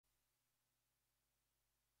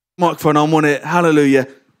Microphone on, want it? Hallelujah.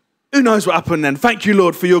 Who knows what happened then? Thank you,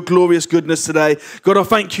 Lord, for your glorious goodness today. God, I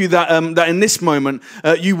thank you that that in this moment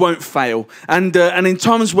you won't fail. And in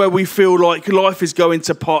times where we feel like life is going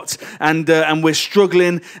to pot and we're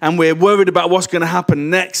struggling and we're worried about what's going to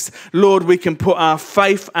happen next, Lord, we can put our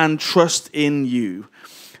faith and trust in you.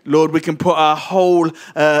 Lord, we can put our whole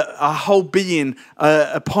being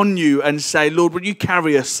upon you and say, Lord, would you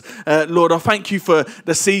carry us? Lord, I thank you for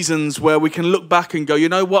the seasons where we can look back and go, you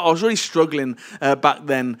know what, I was really struggling back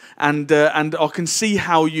then, and I can see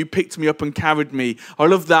how you picked me up and carried me. I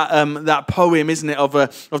love that poem, isn't it, of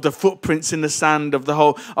the footprints in the sand, of the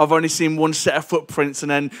whole, I've only seen one set of footprints, and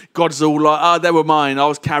then God's all like, they were mine, I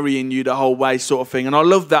was carrying you the whole way, sort of thing. And I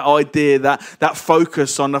love that idea, that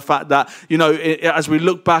focus on the fact that, you know, as we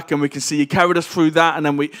look back and we can see you carried us through that, and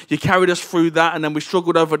then you carried us through that, and then we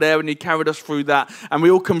struggled over there and you carried us through that, and we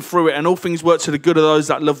all come through it, and all things work to the good of those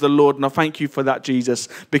that love the Lord. And I thank you for that, Jesus,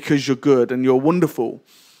 because you're good and you're wonderful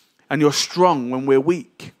and you're strong when we're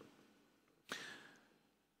weak.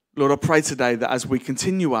 Lord, I pray today that as we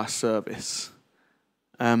continue our service,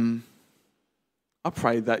 I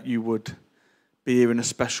pray that you would be here in a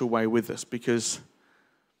special way with us, because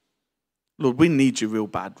Lord, we need you real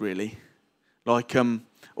bad, really. Like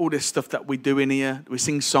all this stuff that we do in here, we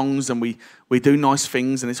sing songs and we do nice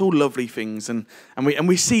things, and it's all lovely things, and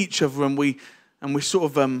we see each other, and we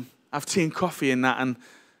sort of have tea and coffee and that, and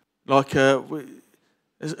like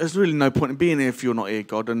there's really no point in being here if you're not here,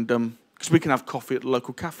 God, and because we can have coffee at the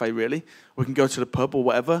local cafe, really, we can go to the pub or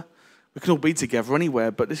whatever, we can all be together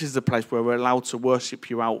anywhere, but this is the place where we're allowed to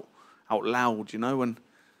worship you out loud, you know. And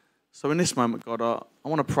so in this moment, God, I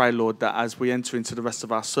want to pray, Lord, that as we enter into the rest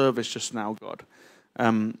of our service just now, God,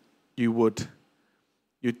 you'd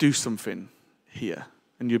do something here,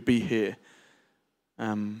 and you'd be here.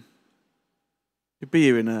 You'd be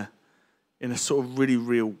here in a sort of really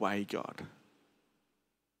real way, God.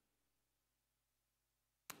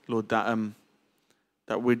 Lord, that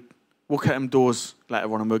we'd walk out them doors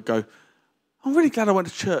later on and we'd go, I'm really glad I went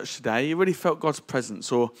to church today. You really felt God's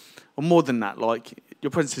presence, or more than that. Like, your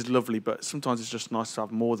presence is lovely, but sometimes it's just nice to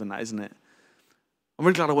have more than that, isn't it? I'm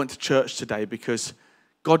really glad I went to church today because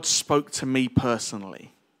God spoke to me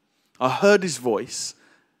personally. I heard his voice.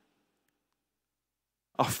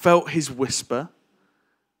 I felt his whisper.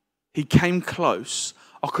 He came close.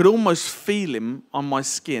 I could almost feel him on my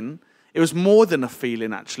skin. It was more than a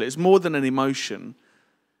feeling, actually. It was more than an emotion.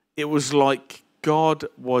 It was like God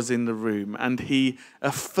was in the room, and he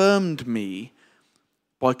affirmed me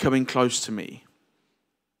by coming close to me.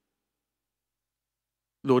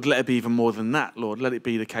 Lord, let it be even more than that, Lord. Let it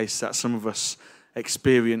be the case that some of us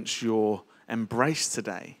experience your embrace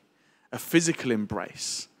today, a physical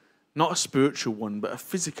embrace, not a spiritual one, but a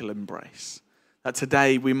physical embrace. That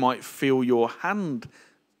today we might feel your hand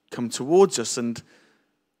come towards us and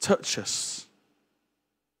touch us.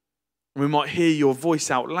 We might hear your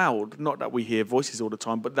voice out loud, not that we hear voices all the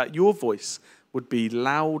time, but that your voice would be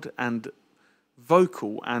loud and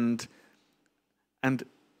vocal, and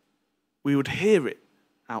we would hear it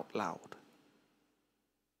out loud.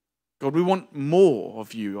 God, we want more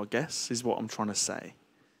of you, I guess, is what I'm trying to say.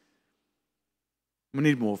 We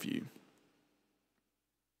need more of you.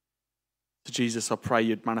 So Jesus, I pray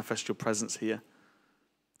you'd manifest your presence here.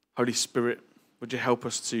 Holy Spirit, would you help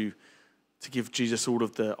us to give Jesus all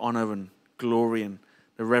of the honor and glory and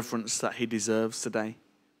the reverence that he deserves today?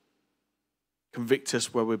 Convict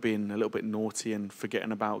us where we're being a little bit naughty and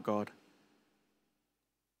forgetting about God.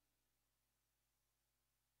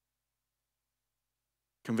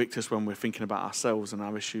 Convict us when we're thinking about ourselves and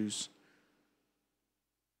our issues,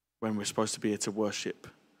 when we're supposed to be here to worship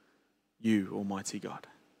you, Almighty God.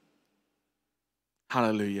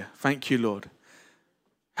 Hallelujah. Thank you, Lord.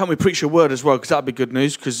 Help me preach your word as well, because that'd be good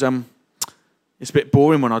news, because it's a bit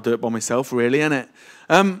boring when I do it by myself, really, isn't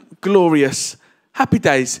it? Glorious. Happy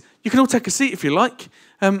days. You can all take a seat if you like.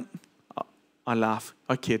 I laugh.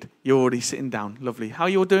 I kid. You're already sitting down. Lovely. How are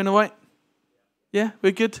you all doing, all right? Yeah,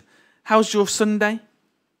 we're good. How's your Sunday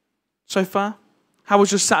so far? How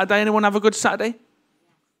was your Saturday? Anyone have a good Saturday?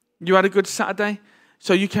 You had a good Saturday?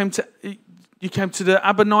 So you came to the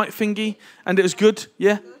ABBA night thingy, and it was good?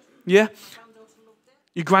 Yeah? Yeah?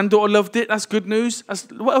 Your granddaughter loved it? That's good news.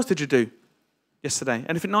 What else did you do yesterday?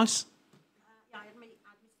 Anything nice? Yeah, I had my son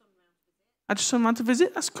round to visit. Had your son round to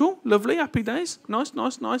visit? That's cool. Lovely. Happy days.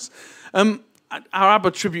 Nice. Our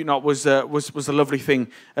ABBA tribute night was a lovely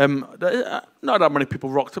thing. Not that many people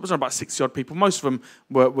rocked. It was about 60-odd people. Most of them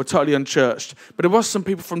were totally unchurched. But there was some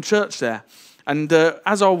people from church there. And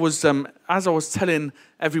as I was telling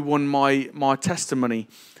everyone my testimony,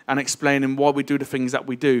 and explaining why we do the things that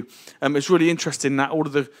we do. It's really interesting that all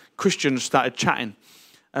of the Christians started chatting,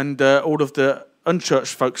 and all of the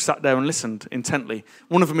unchurched folks sat there and listened intently.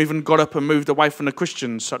 One of them even got up and moved away from the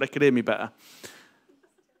Christians so they could hear me better.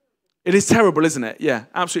 It is terrible, isn't it? Yeah,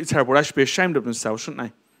 absolutely terrible. They should be ashamed of themselves, shouldn't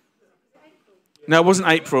they? No, it wasn't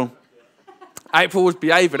April. April was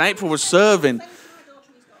behaving. April was serving.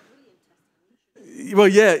 Well,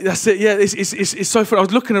 yeah, that's it. Yeah, it's so funny. I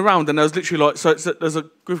was looking around and there was literally like, there's a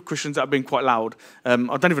group of Christians that have been quite loud. I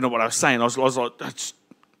don't even know what I was saying. I was like,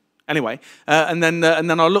 anyway, and then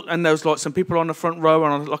I looked and there was like some people on the front row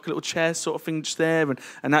and on like a little chair sort of thing just there,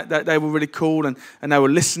 and that they were really cool, and they were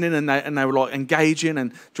listening and they were like engaging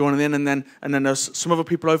and joining in, and then there's some other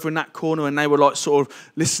people over in that corner and they were like sort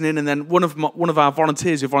of listening, and then one of our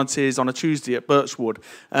volunteers who volunteers on a Tuesday at Birchwood,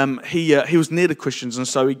 he was near the Christians, and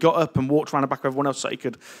so he got up and walked around the back of everyone else so he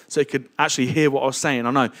could actually hear what I was saying.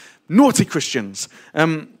 I know, naughty Christians.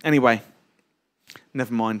 Anyway,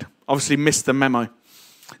 never mind. Obviously missed the memo.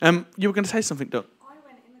 You were going to say something, Doug? I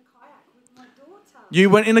went in a kayak with my daughter. You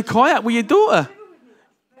went in a kayak with your daughter?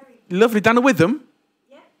 Lovely. Down the Witham?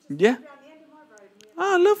 Yeah. Around the end of my road.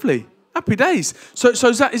 Ah, lovely. Happy days. So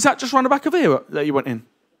is that just round the back of here that you went in?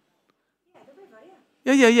 Yeah, the river,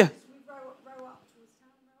 yeah. Yeah. We row up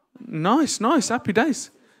towards town. Nice. Happy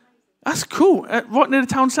days. That's cool. Right near the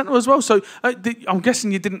town centre as well. So I'm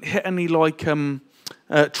guessing you didn't hit any like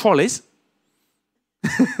trolleys.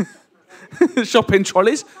 Shopping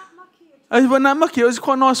trolleys. It wasn't that mucky. It was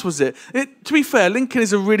quite nice, was it? To be fair, Lincoln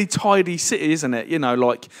is a really tidy city, isn't it? You know,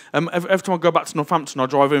 like every time I go back to Northampton, I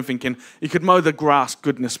drive in thinking, you could mow the grass,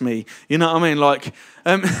 goodness me. You know what I mean? Like,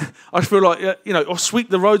 I feel like, or sweep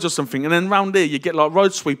the roads or something. And then round here, you get like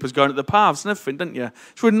road sweepers going at the paths and everything, don't you?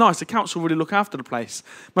 It's really nice. The council really look after the place.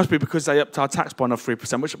 Must be because they upped our tax by another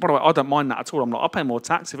 3%, which, by the way, I don't mind that at all. I'm like, I'll pay more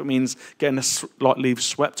tax if it means getting the leaves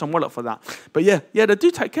swept. I'm well up for that. But yeah, they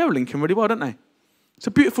do take care of Lincoln really well, don't they? It's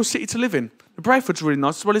a beautiful city to live in. The Brayford's really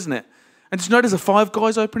nice as well, isn't it? And did you know there's a Five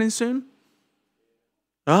Guys opening soon?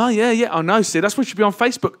 Oh, yeah. I know. See, that's what should be on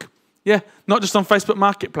Facebook. Yeah, not just on Facebook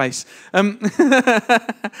Marketplace.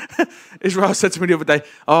 Israel said to me the other day,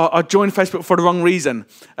 I joined Facebook for the wrong reason.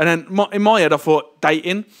 And then in my head, I thought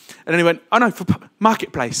dating. And then he went, oh, no, for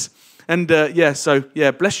Marketplace. And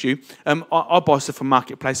bless you. I buy stuff from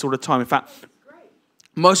Marketplace all the time. In fact,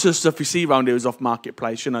 most of the stuff you see around here is off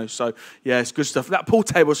Marketplace, so yeah, it's good stuff. That pool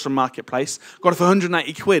table's from Marketplace. Got it for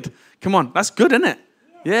 180 quid. Come on, that's good, isn't it?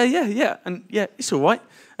 Yeah. And yeah, it's all right.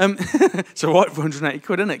 It's all right for 180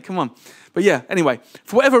 quid, isn't it? Come on. But yeah, anyway,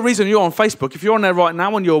 for whatever reason you're on Facebook, if you're on there right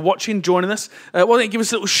now and you're watching, joining us, why don't you give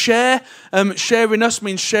us a little share? Sharing us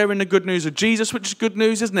means sharing the good news of Jesus, which is good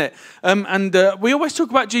news, isn't it? And we always talk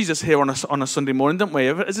about Jesus here on a Sunday morning, don't we?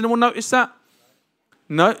 Has anyone noticed that?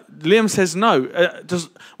 No? Liam says no.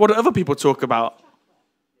 What do other people talk about?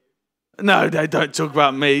 No, they don't talk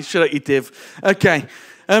about me. Shut up, you div. Okay.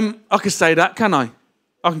 I can say that, can I?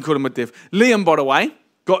 I can call him a div. Liam, by the way,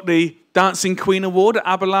 got the Dancing Queen Award at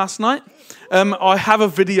ABBA last night. I have a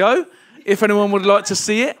video, if anyone would like to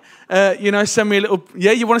see it. Send me a little...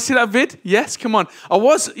 Yeah, you want to see that vid? Yes, come on.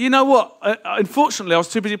 You know what? Unfortunately, I was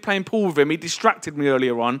too busy playing pool with him. He distracted me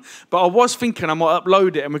earlier on. But I was thinking I might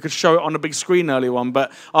upload it and we could show it on the big screen earlier on.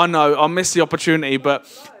 But I know, I missed the opportunity. But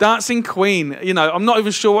Dancing Queen, I'm not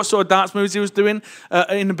even sure what sort of dance moves he was doing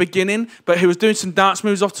in the beginning. But he was doing some dance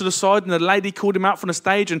moves off to the side. And the lady called him out from the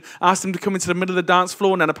stage and asked him to come into the middle of the dance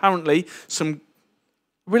floor. And then apparently some...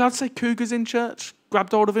 Are we allowed to say cougars in church?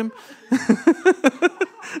 Grabbed hold of him?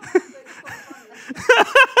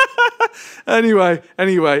 Anyway,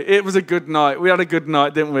 it was a good night. We had a good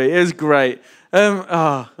night, didn't we? It was great. What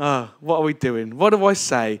are we doing? What do I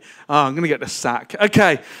say? I'm going to get the sack.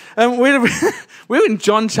 Okay, we're in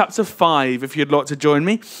John chapter 5, if you'd like to join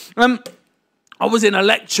me. I was in a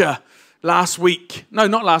lecture last week. No,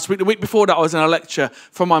 not last week. The week before that, I was in a lecture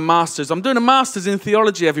for my master's. I'm doing a master's in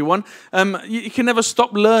theology, everyone. You can never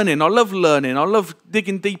stop learning. I love learning. I love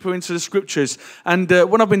digging deeper into the scriptures. And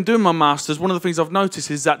when I've been doing my master's, one of the things I've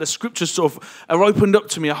noticed is that the scriptures sort of are opened up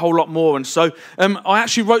to me a whole lot more. And so I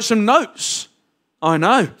actually wrote some notes. I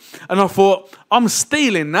know. And I thought, I'm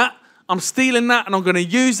stealing that and I'm going to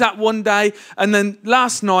use that one day. And then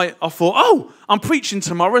last night I thought, I'm preaching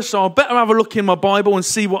tomorrow, so I better have a look in my Bible and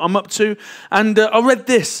see what I'm up to. And I read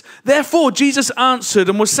this. Therefore, Jesus answered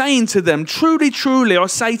and was saying to them, truly, truly, I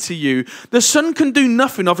say to you, the Son can do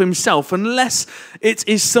nothing of himself unless it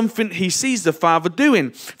is something he sees the Father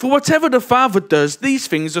doing. For whatever the Father does, these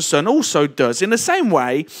things the Son also does. In the same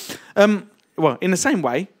way,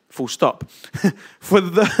 Full stop. For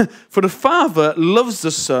the Father loves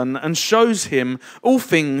the Son and shows him all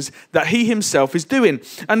things that he himself is doing.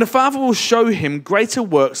 And the Father will show him greater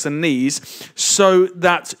works than these, so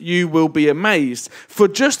that you will be amazed. For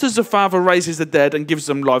just as the Father raises the dead and gives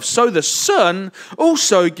them life, so the Son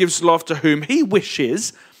also gives life to whom he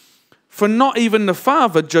wishes. For not even the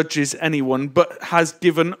Father judges anyone, but has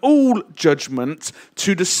given all judgment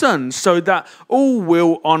to the Son, so that all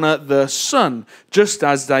will honor the Son, just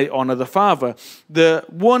as they honor the Father. The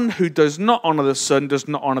one who does not honor the Son does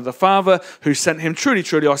not honor the Father who sent him. Truly,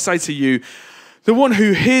 truly, I say to you, the one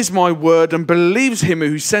who hears my word and believes him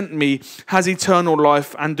who sent me has eternal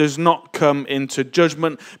life and does not come into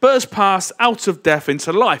judgment, but has passed out of death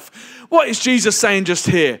into life. What is Jesus saying just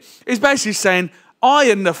here? He's basically saying, I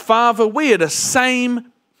and the Father, we are the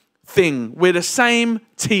same thing. We're the same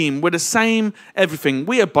team. We're the same everything.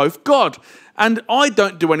 We are both God. And I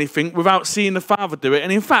don't do anything without seeing the Father do it.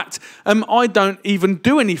 And in fact, I don't even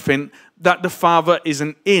do anything that the Father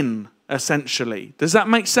isn't in, essentially. Does that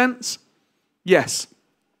make sense? Yes.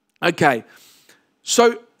 Okay.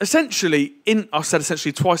 So essentially, I've said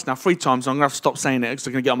essentially twice now, 3 times. I'm going to have to stop saying it because it's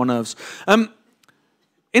going to get on my nerves.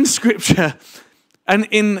 In Scripture and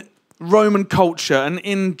in Roman culture and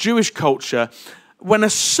in Jewish culture, when a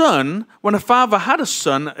father had a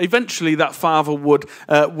son, eventually that father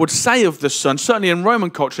would say of the son, certainly in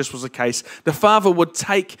Roman culture this was the case, the father would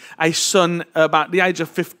take a son about the age of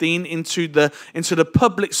 15 into the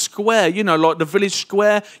public square, like the village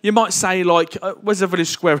square. You might say like, where's the village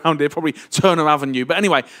square around here? Probably Turner Avenue. But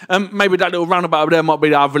anyway, maybe that little roundabout over there might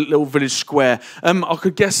be our little village square. I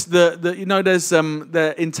could guess there's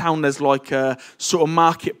in town there's like a sort of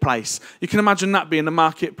marketplace. You can imagine that being the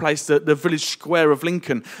marketplace, the village square of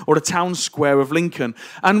Lincoln, or the town square of Lincoln.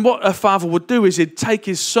 And what a father would do is he'd take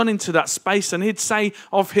his son into that space and he'd say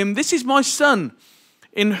of him, this is my son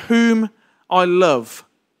in whom I love.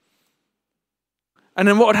 And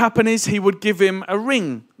then what would happen is he would give him a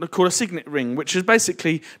ring, called a signet ring, which is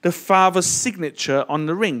basically the father's signature on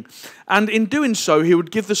the ring. And in doing so, he would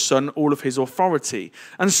give the son all of his authority.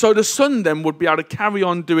 And so the son then would be able to carry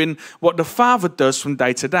on doing what the father does from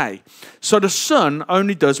day to day. So the son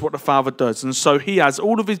only does what the father does. And so he has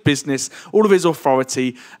all of his business, all of his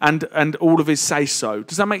authority, and all of his say-so.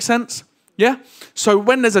 Does that make sense? Yeah? So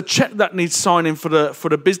when there's a check that needs signing for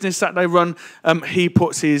the business that they run, he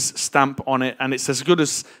puts his stamp on it, and it's as good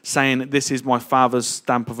as saying, this is my father's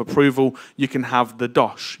stamp of approval. You can have the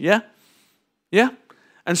dosh. Yeah? Yeah?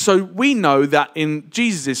 And so we know that in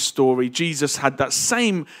Jesus' story, Jesus had that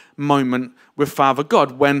same moment with Father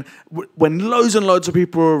God when loads and loads of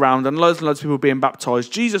people were around and loads of people were being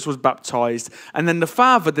baptized. Jesus was baptized, and then the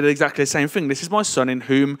Father did exactly the same thing. This is my son in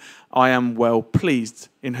whom I am well pleased,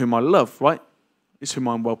 in whom I love, right? It's whom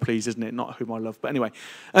I'm well pleased, isn't it? Not whom I love. But anyway,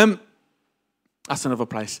 that's another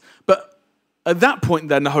place. But at that point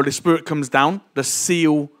then, the Holy Spirit comes down, the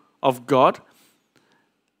seal of God,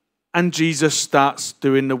 and Jesus starts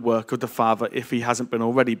doing the work of the Father if he hasn't been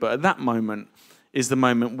already. But at that moment is the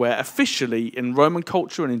moment where officially in Roman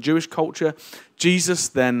culture and in Jewish culture, Jesus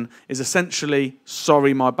then is essentially,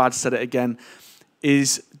 sorry, my bad, said it again,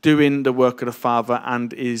 is doing the work of the Father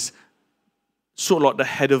and is sort of like the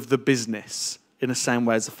head of the business in the same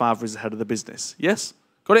way as the Father is the head of the business. Yes?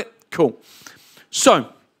 Got it? Cool. So,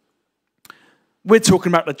 we're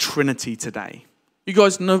talking about the Trinity today. You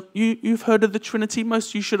guys know, you've heard of the Trinity. Most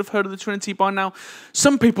of you should have heard of the Trinity by now.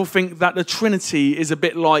 Some people think that the Trinity is a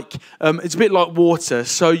bit like, it's a bit like water.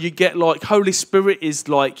 So you get like, Holy Spirit is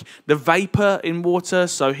like the vapor in water.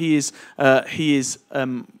 So he is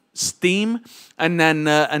steam, and then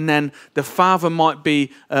the Father might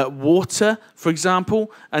be water, for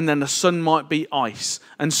example, and then the Son might be ice.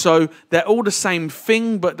 And so they're all the same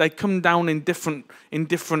thing, but they come down in different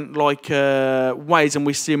like ways, and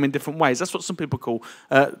we see them in different ways. That's what some people call.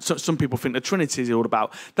 Some people think the Trinity is all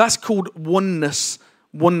about. That's called oneness.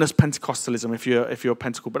 Oneness Pentecostalism, if you're a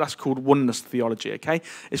Pentecostal, but that's called oneness theology. Okay,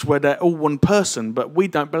 it's where they're all one person, but we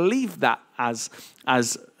don't believe that as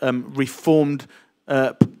Reformed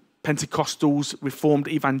Pentecostals, Reformed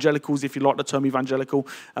evangelicals, if you like the term evangelical.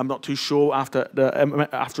 I'm not too sure after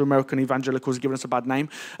American evangelicals have given us a bad name.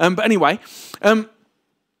 But anyway,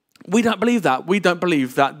 we don't believe that. We don't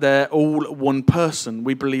believe that they're all one person.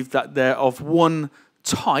 We believe that they're of one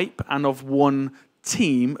type and of one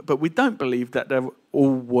team, but we don't believe that they're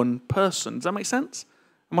all one person. Does that make sense?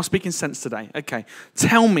 Am I speaking sense today? Okay.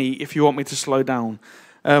 Tell me if you want me to slow down,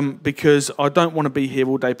 because I don't want to be here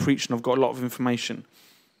all day preaching. I've got a lot of information.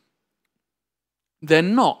 They're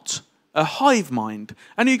not a hive mind.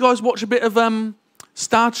 And you guys watch a bit of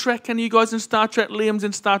Star Trek, any of you guys in Star Trek? Liam's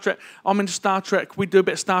in Star Trek. I'm in Star Trek. We do a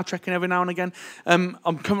bit of Star Trekking every now and again.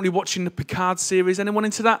 I'm currently watching the Picard series. Anyone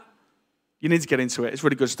into that? You need to get into it. It's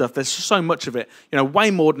really good stuff. There's so much of it. Way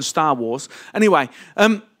more than Star Wars. Anyway,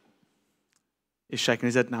 he's shaking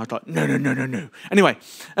his head now. It's like, no. Anyway,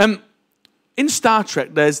 in Star Trek,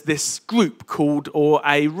 there's this group called, or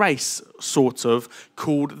a race sort of,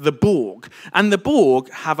 called the Borg. And the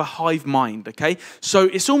Borg have a hive mind, okay? So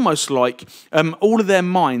it's almost like all of their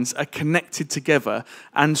minds are connected together.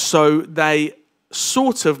 And so they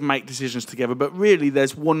sort of make decisions together. But really,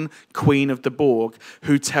 there's one queen of the Borg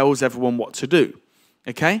who tells everyone what to do,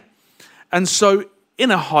 okay? And so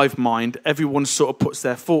in a hive mind, everyone sort of puts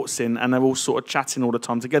their thoughts in and they're all sort of chatting all the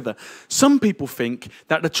time together. Some people think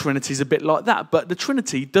that the Trinity is a bit like that, but the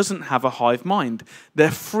Trinity doesn't have a hive mind. They're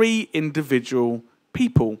three individual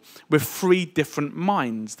people with three different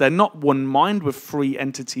minds. They're not one mind with three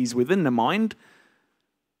entities within the mind.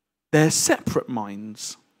 They're separate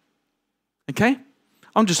minds. Okay?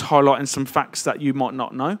 I'm just highlighting some facts that you might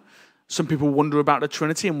not know. Some people wonder about the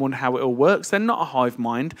Trinity and wonder how it all works. They're not a hive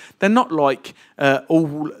mind. They're not like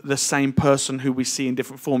all the same person who we see in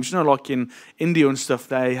different forms. Like in India and stuff,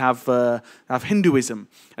 they have Hinduism.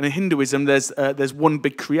 And in Hinduism, there's one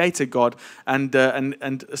big creator God and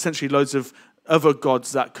essentially loads of other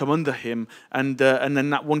gods that come under him. And then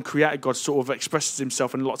that one creator God sort of expresses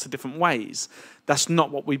himself in lots of different ways. That's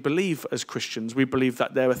not what we believe as Christians. We believe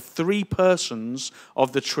that there are three persons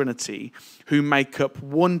of the Trinity who make up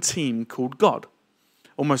one team called God.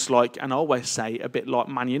 Almost like, and I always say, a bit like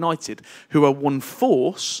Man United, who are one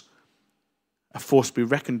force, a force to be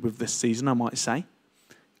reckoned with this season, I might say.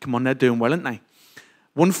 Come on, they're doing well, aren't they?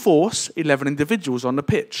 One force, 11 individuals on the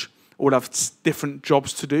pitch, all have different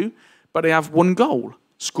jobs to do, but they have one goal,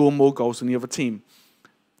 score more goals than the other team.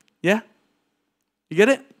 Yeah? You get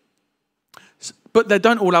it? But they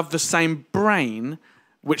don't all have the same brain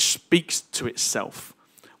which speaks to itself.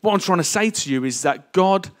 What I'm trying to say to you is that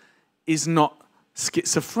God is not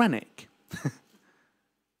schizophrenic.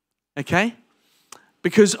 Okay?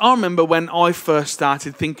 Because I remember when I first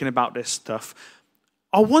started thinking about this stuff,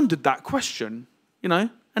 I wondered that question.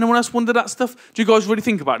 Anyone else wonder that stuff? Do you guys really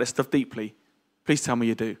think about this stuff deeply? Please tell me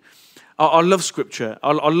you do. I love Scripture.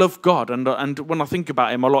 I love God. And when I think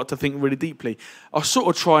about him, I like to think really deeply. I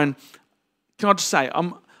sort of try and... Can I just say,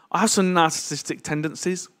 I have some narcissistic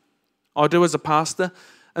tendencies. I do as a pastor.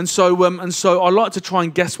 And so I like to try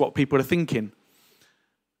and guess what people are thinking.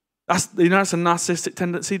 That's a narcissistic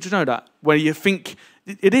tendency. Do you know that? Where you think...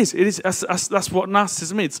 It is. That's what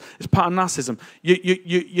narcissism is. It's part of narcissism.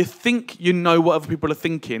 You think you know what other people are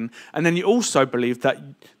thinking, and then you also believe that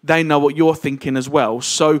they know what you're thinking as well.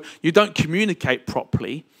 So you don't communicate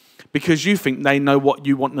properly because you think they know what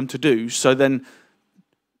you want them to do. So then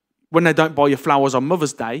when they don't buy you flowers on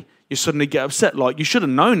Mother's Day, you suddenly get upset. Like, you should have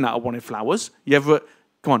known that I wanted flowers. Come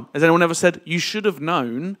on, has anyone ever said, you should have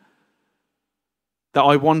known that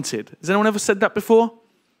I wanted? Has anyone ever said that before?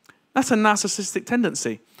 That's a narcissistic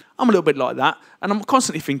tendency. I'm a little bit like that, and I'm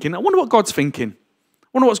constantly thinking, I wonder what God's thinking. I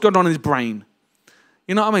wonder what's going on in his brain.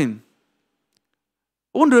 You know what I mean?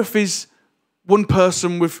 I wonder if he's one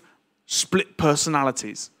person with split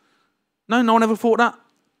personalities. No one ever thought that?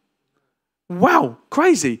 Wow,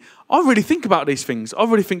 crazy. I really think about these things. I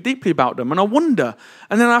really think deeply about them, and I wonder.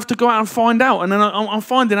 And then I have to go out and find out, and then I'm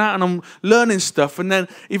finding out, and I'm learning stuff, and then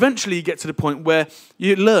eventually you get to the point where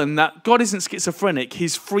you learn that God isn't schizophrenic.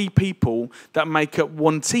 He's three people that make up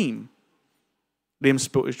one team. Liam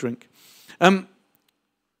spilt his drink.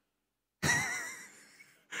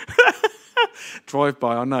 Drive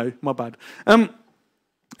by, I know, my bad.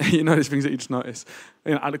 These things that you just notice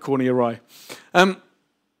at the corner of your eye.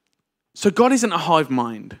 So God isn't a hive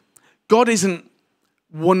mind. God isn't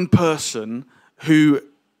one person who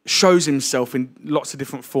shows himself in lots of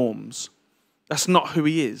different forms. That's not who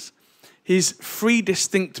he is. He's three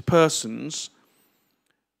distinct persons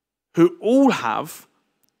who all have,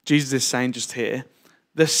 Jesus is saying just here,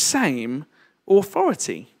 the same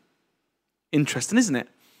authority. Interesting, isn't it?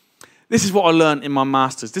 This is what I learned in my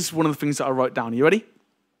master's. This is one of the things that I wrote down. Are you ready?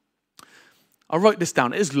 I wrote this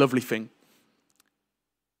down. It is a lovely thing.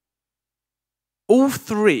 All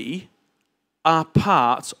three are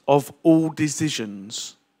part of all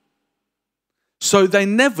decisions. So they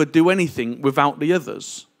never do anything without the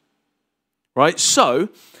others. Right? So,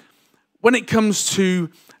 when it comes to,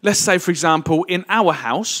 let's say, for example, in our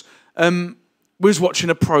house, we was watching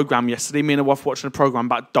a program yesterday. Me and my wife watching a program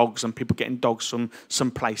about dogs and people getting dogs from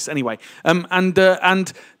some place. Anyway,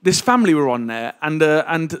 and this family were on there, and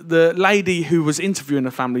the lady who was interviewing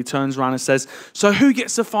the family turns around and says, "So who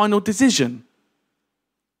gets the final decision?"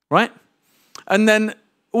 Right? And then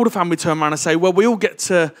all the family turn around and say, well, we all get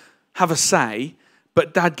to have a say,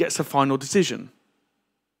 but Dad gets a final decision.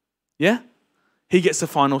 Yeah? He gets the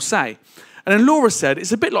final say. And then Laura said,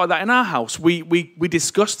 it's a bit like that in our house. We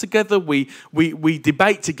discuss together, we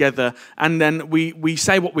debate together, and then we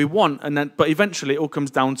say what we want, but eventually it all comes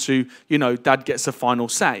down to, Dad gets a final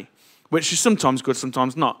say, which is sometimes good,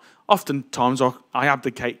 sometimes not. Oftentimes I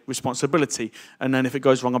abdicate responsibility, and then if it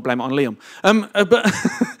goes wrong, I blame it on Liam. But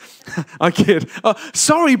I kid.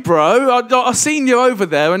 Sorry, bro. I seen you over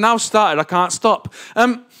there, and now started. I can't stop.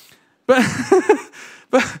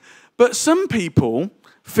 But some people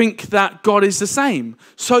think that God is the same.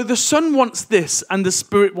 So the Son wants this and the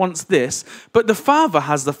Spirit wants this, but the Father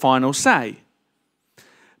has the final say.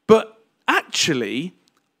 But actually,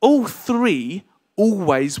 all three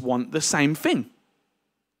always want the same thing.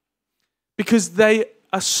 Because they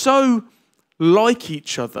are so like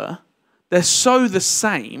each other, they're so the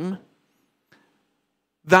same,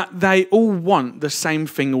 that they all want the same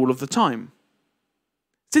thing all of the time.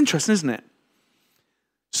 It's interesting, isn't it?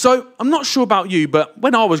 So, I'm not sure about you, but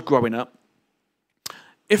when I was growing up,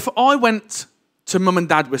 if I went to mum and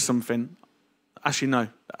dad with something, actually no,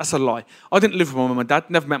 that's a lie. I didn't live with my mum and dad,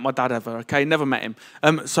 never met my dad ever, okay? Never met him.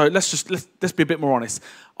 So let's be a bit more honest.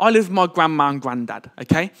 I live with my grandma and granddad,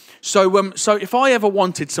 okay? So if I ever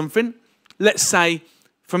wanted something, let's say,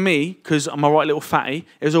 for me, because I'm a right little fatty,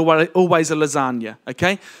 it was always a lasagna,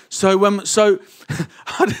 okay? So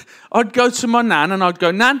I'd go to my nan and I'd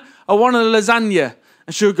go, Nan, I want a lasagna.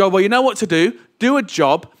 And she would go, well, you know what to do? Do a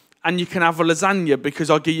job and you can have a lasagna because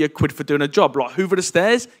I'll give you a quid for doing a job. Like hoover the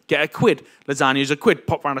stairs, get a quid. Lasagna's a quid.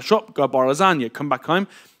 Pop round a shop, go buy a lasagna, come back home.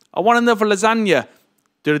 I want another lasagna.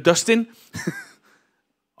 Do the dusting.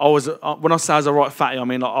 When I say I was a right fatty, I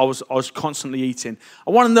mean like I was constantly eating. I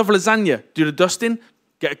want another lasagna. Do the dusting.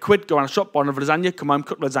 Get a quid, go around a shop, buy another lasagna, come home,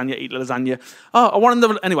 cook lasagna, eat the lasagna. Oh, I want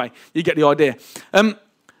another. Anyway, you get the idea.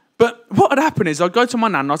 But what would happen is I'd go to my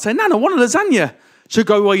nan and I'd say, Nan, I want a lasagna. She'd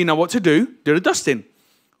go, well, you know what to do. Do the dusting.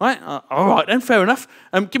 Right? All right then, fair enough.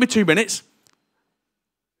 Give me 2 minutes.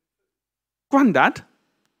 Granddad.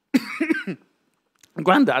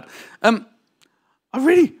 Granddad. I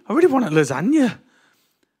really want a lasagna.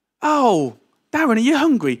 Oh, Darren, are you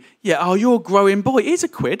hungry? Yeah, oh, you're a growing boy. Here's a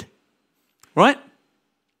quid. Right?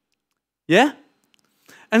 Yeah?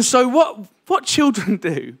 And so what children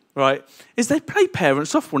do, right, is they play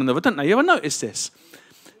parents off one another, don't they? You ever notice this?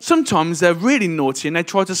 Sometimes they're really naughty and they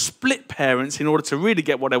try to split parents in order to really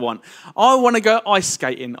get what they want. I want to go ice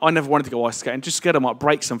skating. I never wanted to go ice skating. Just scared I might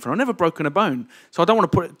break something. I've never broken a bone. So I don't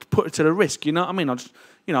want to put it to the risk. You know what I mean? I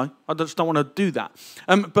just don't want to do that.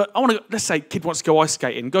 But I want to, let's say kid wants to go ice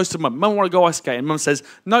skating. Goes to mum. Mum want to go ice skating. Mum says,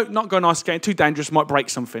 no, not going ice skating. Too dangerous. Might break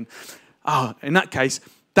something. Oh, in that case,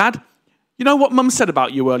 Dad, you know what Mum said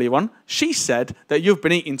about you earlier on? She said that you've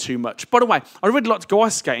been eating too much. By the way, I'd really like to go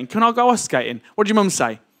ice skating. Can I go ice skating? What did your mum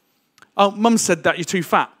say? Oh, Mum said that you're too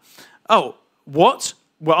fat. Oh, what?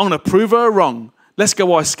 Well, I'm going to prove her wrong. Let's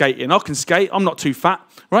go ice skating. I can skate. I'm not too fat.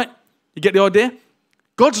 Right? You get the idea?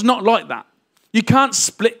 God's not like that. You can't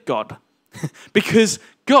split God because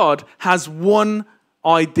God has one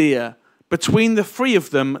idea. Between the three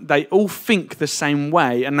of them, they all think the same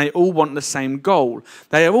way and they all want the same goal.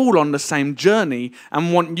 They are all on the same journey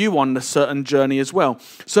and want you on a certain journey as well.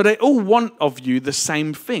 So they all want of you the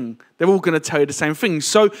same thing. They're all going to tell you the same thing.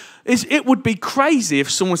 So it would be crazy if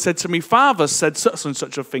someone said to me, Father said such and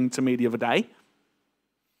such a thing to me the other day.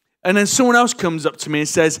 And then someone else comes up to me and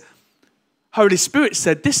says, Holy Spirit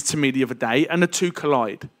said this to me the other day, and the two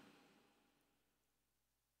collide.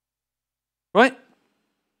 Right?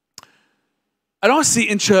 And I see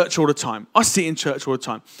it in church all the time.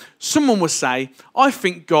 Someone will say, I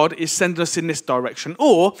think God is sending us in this direction.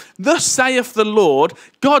 Or, thus saith the Lord,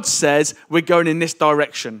 God says we're going in this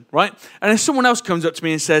direction, right? And if someone else comes up to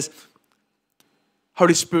me and says,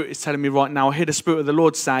 Holy Spirit is telling me right now, I hear the Spirit of the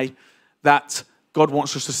Lord say that God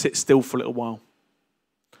wants us to sit still for a little while.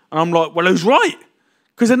 And I'm like, well, who's right?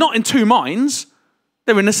 Because they're not in two minds.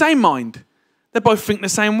 They're in the same mind. They both think the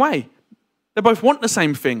same way. They both want the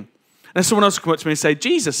same thing. And someone else will come up to me and say,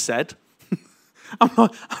 Jesus said, I'm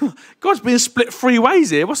like, God's being split three ways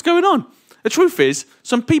here. What's going on? The truth is,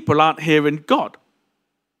 some people aren't hearing God.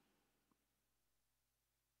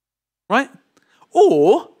 Right?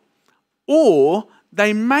 Or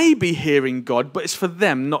they may be hearing God, but it's for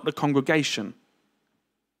them, not the congregation.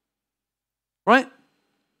 Right?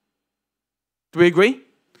 Do we agree?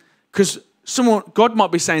 Because God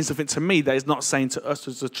might be saying something to me that he's not saying to us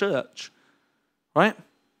as a church. Right?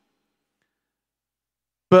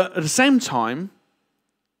 But at the same time,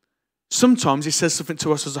 sometimes he says something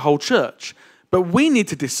to us as a whole church. But we need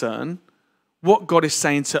to discern what God is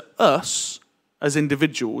saying to us as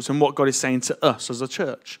individuals and what God is saying to us as a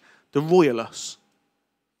church, the royal us.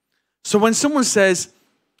 So when someone says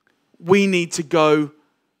we need to go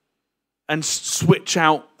and switch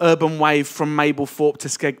out Urban Wave from Mablethorpe to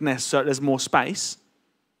Skegness so that there's more space,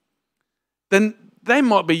 then they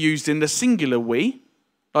might be used in the singular we,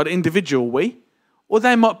 like the individual we, or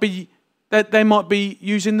they might be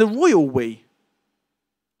using the royal we.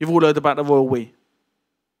 You've all heard about the royal we,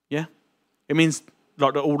 yeah? It means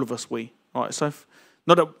like the all of us we, right? So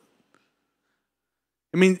not a.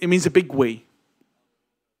 It means a big we.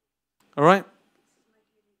 All right.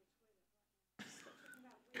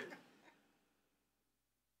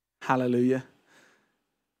 Hallelujah.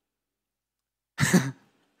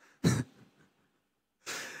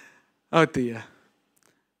 Oh dear.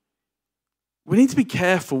 We need to be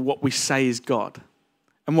careful what we say is God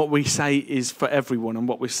and what we say is for everyone and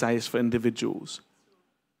what we say is for individuals.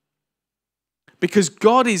 Because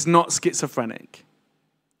God is not schizophrenic.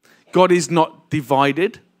 God is not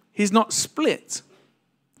divided. He's not split.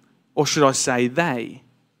 Or should I say they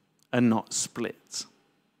are not split.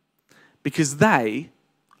 Because they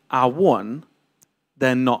are one,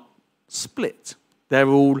 they're not split. They're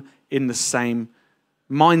all in the same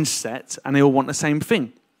mindset and they all want the same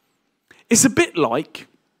thing. It's a bit like,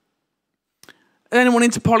 anyone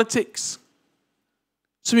into politics?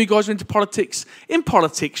 Some of you guys are into politics. In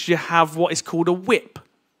politics, you have what is called a whip,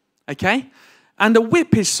 okay? And a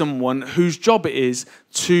whip is someone whose job it is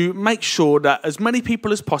to make sure that as many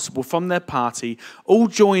people as possible from their party all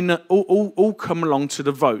come along to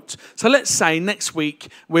the vote. So let's say next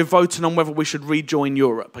week we're voting on whether we should rejoin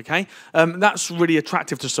Europe, okay? That's really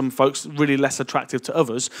attractive to some folks, really less attractive to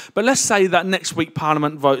others. But let's say that next week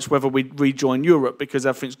Parliament votes whether we rejoin Europe because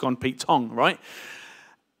everything's gone Pete Tong, right?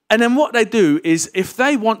 And then what they do is if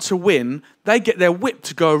they want to win, they get their whip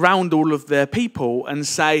to go around all of their people and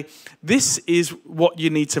say, this is what you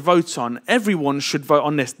need to vote on. Everyone should vote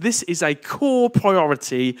on this. This is a core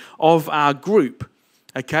priority of our group.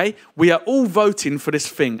 Okay? We are all voting for this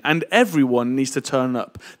thing and everyone needs to turn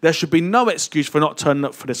up. There should be no excuse for not turning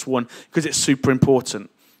up for this one because it's super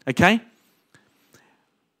important. Okay?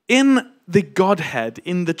 In the Godhead,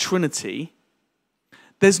 in the Trinity,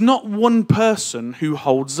 there's not one person who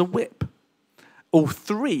holds a whip. All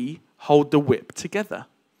three hold the whip together.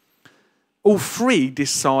 All three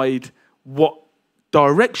decide what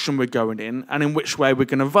direction we're going in and in which way we're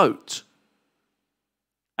going to vote.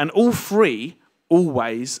 And all three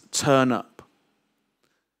always turn up.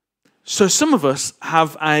 So some of us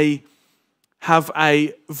have a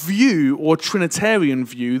view or Trinitarian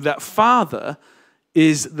view that Father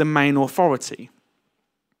is the main authority.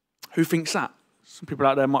 Who thinks that? Some people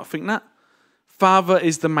out there might think that. Father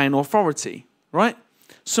is the main authority, right?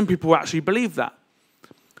 Some people actually believe that.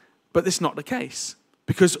 But it's not the case.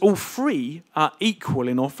 Because all three are equal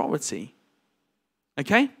in authority.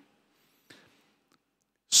 Okay?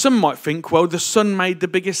 Some might think, well, the Son made the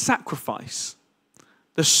biggest sacrifice.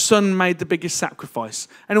 The Son made the biggest sacrifice.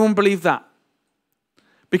 Anyone believe that?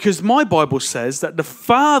 Because my Bible says that the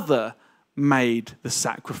Father made the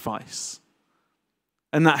sacrifice.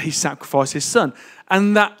 And that he sacrificed his Son.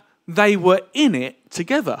 And that they were in it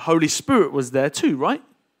together. Holy Spirit was there too, right?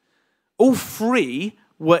 All three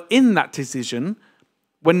were in that decision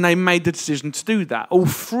when they made the decision to do that. All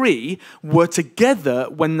three were together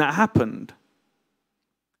when that happened.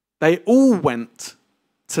 They all went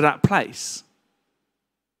to that place.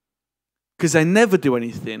 Because they never do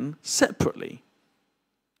anything separately.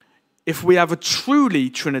 If we have a truly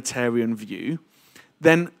Trinitarian view,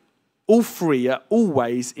 then all three are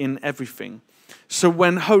always in everything. So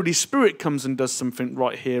when Holy Spirit comes and does something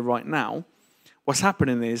right here, right now, what's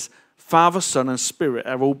happening is Father, Son, and Spirit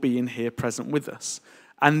are all being here present with us.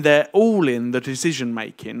 And they're all in the decision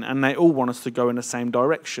making, and they all want us to go in the same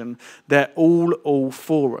direction. They're all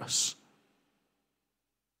for us.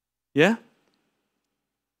 Yeah?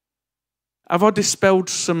 Have I dispelled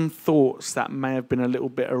some thoughts that may have been a little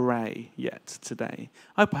bit array yet today?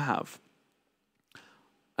 I hope I have.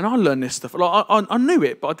 And I learned this stuff. Like I knew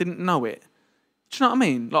it, but I didn't know it. Do you know what I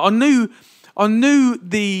mean? Like I knew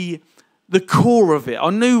the core of it. I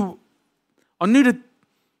knew the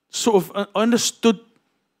sort of, I understood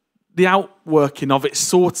the outworking of it,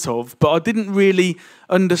 sort of, but I didn't really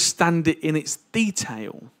understand it in its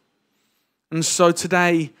detail. And so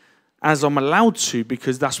today, as I'm allowed to,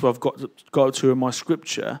 because that's where I've got to in my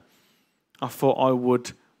scripture, I thought I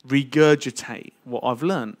would regurgitate what I've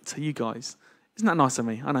learned to you guys. Isn't that nice of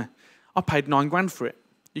me? I know. I paid $9,000 for it.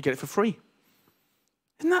 You get it for free.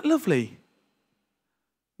 Isn't that lovely?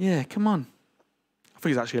 Yeah, come on. I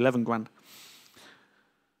think it's actually $11,000.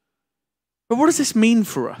 But what does this mean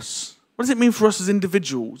for us? What does it mean for us as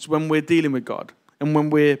individuals when we're dealing with God and when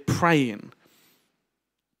we're praying?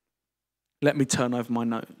 Let me turn over my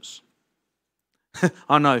notes.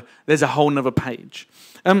 I know, there's a whole nother page.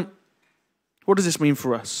 What does this mean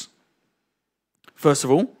for us? First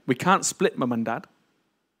of all, we can't split mum and dad.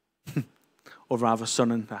 Or rather,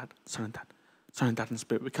 son and dad in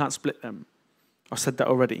spirit. We can't split them. I've said that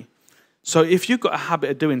already. So if you've got a habit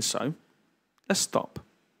of doing so, let's stop.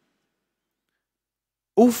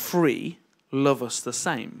 All three love us the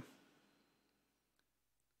same.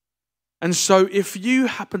 And so if you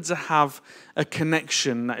happen to have a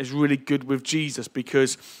connection that is really good with Jesus,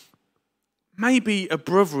 because maybe a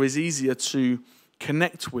brother is easier to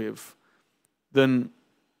connect with than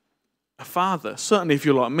a father. Certainly if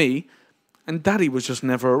you're like me, and daddy was just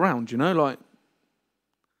never around, like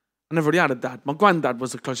I never really had a dad. My granddad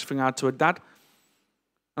was the closest thing I had to a dad.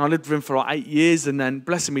 And I lived with him for like 8 years, and then,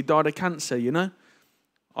 bless him, he died of cancer,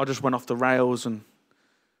 I just went off the rails, and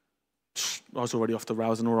I was already off the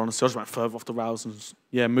rails, in all honesty. I just went further off the rails and,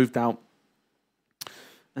 moved out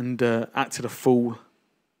and acted a fool.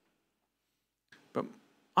 But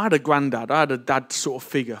I had a granddad. I had a dad sort of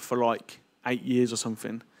figure for like 8 years or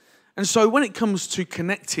something. And so when it comes to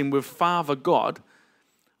connecting with Father God,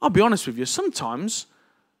 I'll be honest with you, sometimes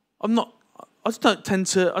I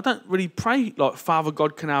don't really pray like, Father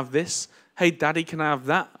God, can I have this? Hey, Daddy, can I have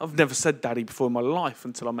that? I've never said Daddy before in my life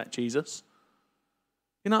until I met Jesus.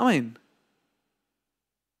 You know what I mean?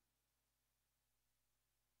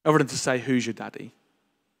 Other than to say, who's your daddy?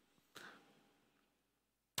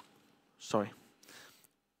 Sorry.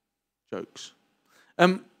 Jokes.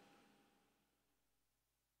 I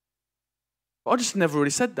just never really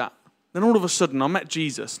said that. Then all of a sudden I met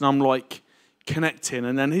Jesus and I'm like connecting,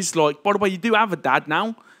 and then he's like, by the way, you do have a dad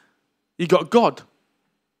now. You got God.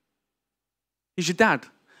 He's your dad.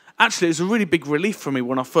 Actually, it was a really big relief for me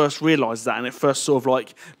when I first realised that, and it first sort of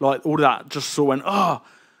like all of that just sort of went,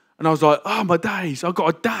 and I was like, my days, I've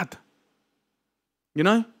got a dad.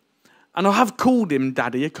 And I have called him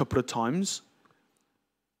Daddy a couple of times,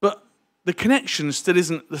 but the connection still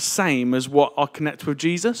isn't the same as what I connect with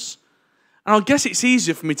Jesus. And I guess it's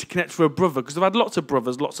easier for me to connect with a brother because I've had lots of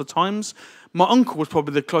brothers, lots of times. My uncle was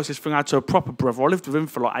probably the closest thing I had to a proper brother. I lived with him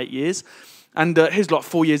for like 8 years. And he's like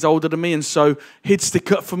 4 years older than me, and so he'd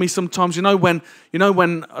stick up for me sometimes. When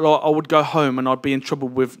like, I would go home and I'd be in trouble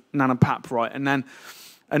with Nan and Pap, right? And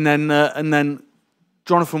then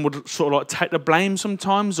Jonathan would sort of like take the blame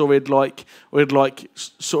sometimes, or he'd like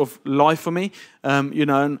sort of lie for me, And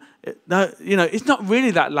it's not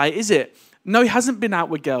really that late, is it? No, he hasn't been out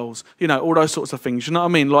with girls, all those sorts of things. You know what I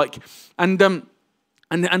mean? Like, and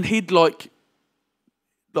he'd like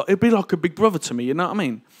it'd be like a big brother to me. You know what I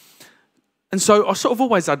mean? And so I sort of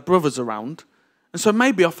always had brothers around. And so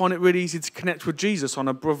maybe I find it really easy to connect with Jesus on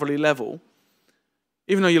a brotherly level.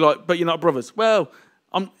 Even though you're like, but you're not brothers. Well,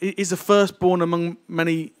 he's the firstborn among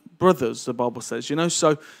many brothers, the Bible says,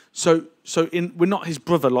 So we're not his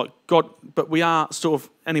brother like God, but we are sort of,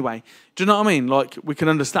 anyway. Do you know what I mean? Like, we can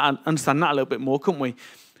understand that a little bit more, couldn't we?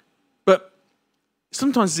 But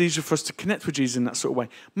sometimes it's easier for us to connect with Jesus in that sort of way.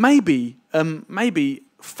 Maybe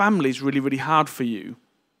family's really, really hard for you.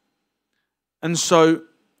 And so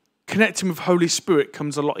connecting with Holy Spirit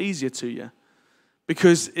comes a lot easier to you,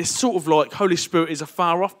 because it's sort of like Holy Spirit is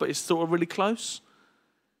afar off, but it's sort of really close.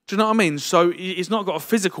 Do you know what I mean? So he's not got a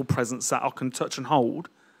physical presence that I can touch and hold,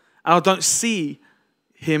 and I don't see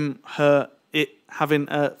him, it having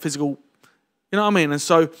a physical, you know what I mean? And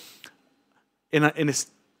so in this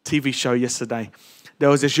TV show yesterday, there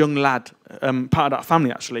was this young lad, part of that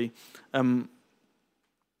family actually, and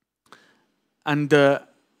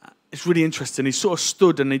it's really interesting. He sort of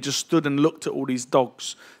stood and looked at all these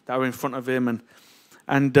dogs that were in front of him,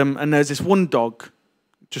 and there's this one dog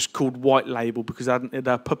just called White Label, because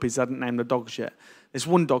their puppies hadn't named the dogs yet. There's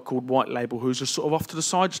one dog called White Label who's just sort of off to the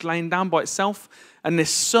side, just laying down by itself. And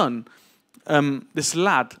this son, this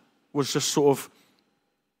lad, was just sort of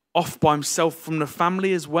off by himself from the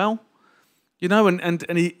family as well, and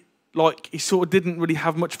he sort of didn't really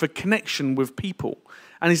have much of a connection with people.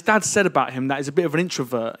 And his dad said about him that he's a bit of an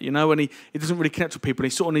introvert, and he doesn't really connect with people. He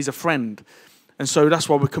sort of needs a friend. And so that's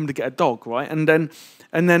why we come to get a dog, right? And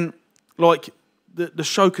then like, the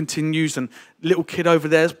show continues, and little kid over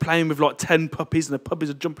there is playing with like 10 puppies, and the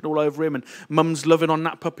puppies are jumping all over him, and mum's loving on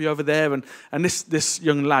that puppy over there. And this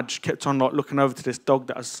young lad just kept on like looking over to this dog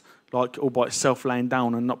that was like all by itself laying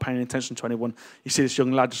down and not paying any attention to anyone. You see this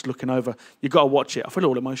young lad just looking over. You've got to watch it. I feel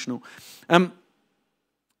all emotional. And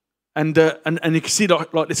you can see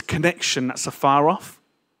like this connection that's afar off.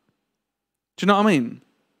 Do you know what I mean?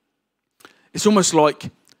 It's almost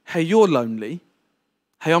like hey, you're lonely.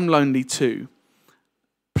 Hey, I'm lonely too.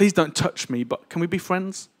 Please don't touch me, but can we be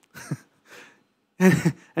friends?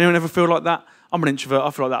 Anyone ever feel like that? I'm an introvert.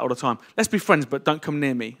 I feel like that all the time. Let's be friends, but don't come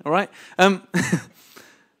near me, all right? And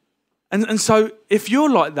so if you're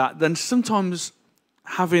like that, then sometimes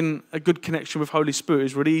having a good connection with Holy Spirit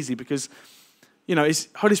is really easy because,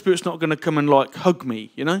 Holy Spirit's not going to come and like hug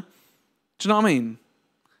me, Do you know what I mean?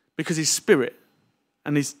 Because he's spirit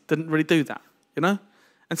and he doesn't really do that, And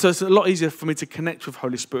so it's a lot easier for me to connect with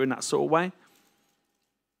Holy Spirit in that sort of way.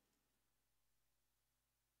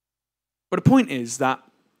 But the point is that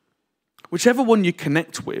whichever one you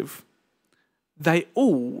connect with, they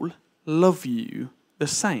all love you the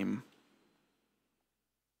same.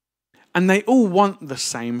 And they all want the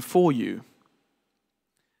same for you.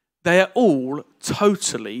 They are all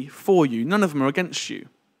totally for you. None of them are against you.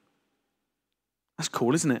 That's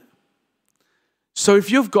cool, isn't it? So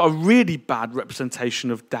if you've got a really bad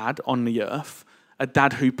representation of dad on the earth, a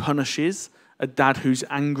dad who punishes, a dad who's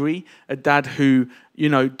angry, a dad who,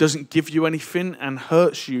 doesn't give you anything and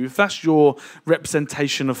hurts you, if that's your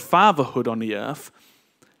representation of fatherhood on the earth,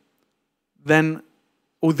 then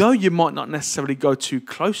although you might not necessarily go too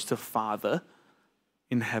close to Father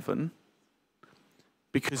in heaven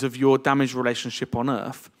because of your damaged relationship on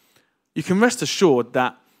earth, you can rest assured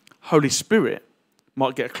that Holy Spirit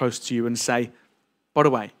might get close to you and say, by the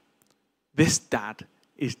way, this dad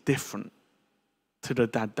is different to the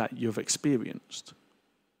dad that you've experienced.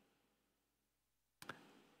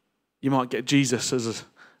 You might get Jesus as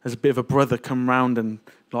a bit of a brother come round and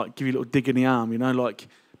like give you a little dig in the arm, like,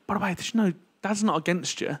 by the way, did you know Dad's not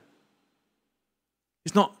against you?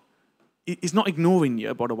 He's not ignoring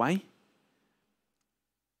you, by the way.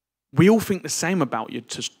 We all think the same about you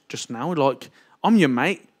just now. Like, I'm your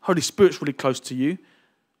mate. Holy Spirit's really close to you.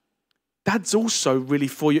 Dad's also really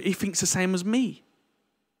for you. He thinks the same as me.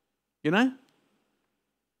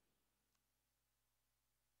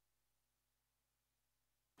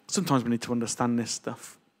 Sometimes we need to understand this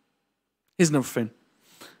stuff. Here's another thing.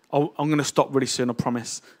 I'm going to stop really soon, I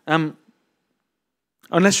promise.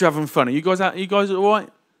 Unless you're having fun. Are you guys all right?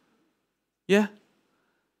 Yeah?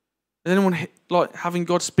 Is anyone having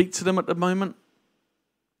God speak to them at the moment?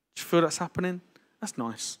 Do you feel that's happening? That's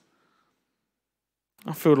nice.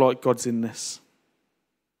 I feel like God's in this.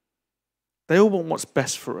 They all want what's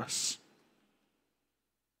best for us.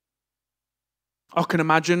 I can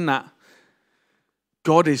imagine that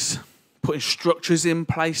God is putting structures in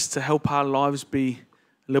place to help our lives be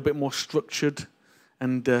a little bit more structured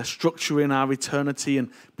and structuring our eternity and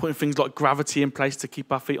putting things like gravity in place to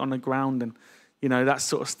keep our feet on the ground and, that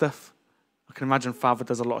sort of stuff. I can imagine Father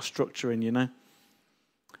does a lot of structuring,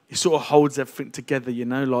 He sort of holds everything together,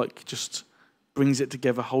 like just brings it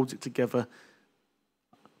together, holds it together.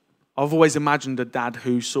 I've always imagined a dad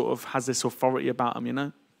who sort of has this authority about him, Do you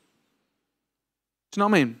know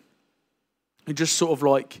what I mean? He just sort of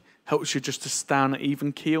like helps you just to stay on an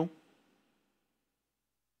even keel.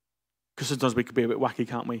 Because sometimes we could be a bit wacky,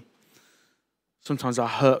 can't we? Sometimes our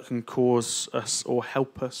hurt can cause us or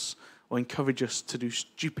help us or encourage us to do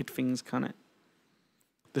stupid things, can't it?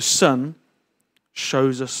 The Son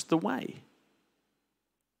shows us the way.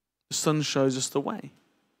 The Son shows us the way.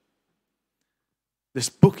 This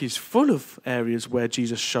book is full of areas where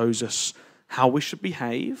Jesus shows us how we should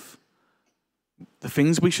behave, the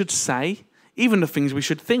things we should say, even the things we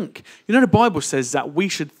should think. The Bible says that we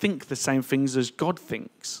should think the same things as God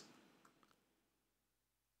thinks.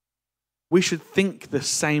 We should think the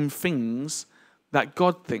same things that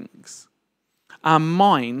God thinks. Our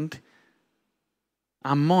mind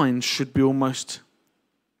should be almost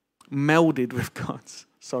melded with God's.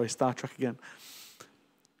 Sorry, Star Trek again.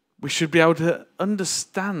 We should be able to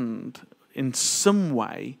understand in some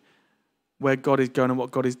way where God is going and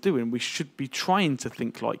what God is doing. We should be trying to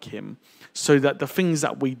think like him so that the things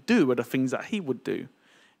that we do are the things that he would do.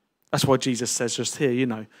 That's why Jesus says just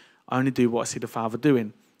here, I only do what I see the Father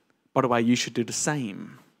doing. By the way, you should do the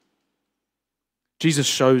same. Jesus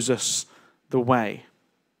shows us the way.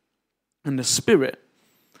 And the Spirit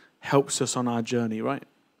helps us on our journey, right?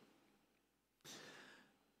 The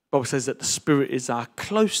Bible says that the Spirit is our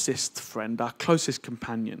closest friend, our closest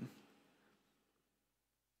companion.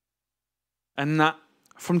 And that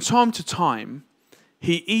from time to time,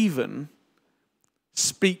 he even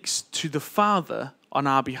speaks to the Father on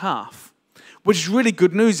our behalf. Which is really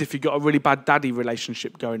good news if you've got a really bad daddy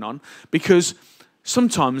relationship going on. Because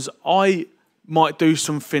sometimes I might do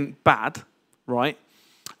something bad, right?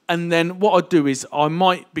 And then what I do is I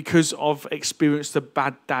might, because I've experienced a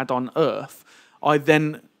bad dad on earth, I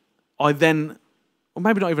then, or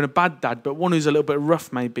maybe not even a bad dad, but one who's a little bit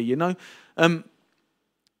rough maybe,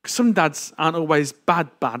 Some dads aren't always bad,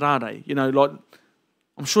 are they? You know, like,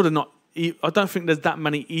 I'm sure they're not. I don't think there's that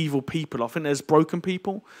many evil people. I think there's broken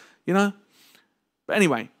people, you know. But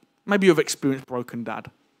anyway, maybe you've experienced broken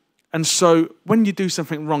dad. And so when you do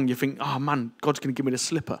something wrong, you think, oh man, God's going to give me the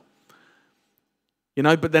slipper. You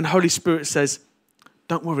know, but then Holy Spirit says,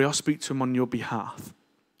 don't worry, I'll speak to him on your behalf.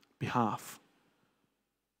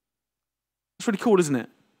 It's really cool, isn't it?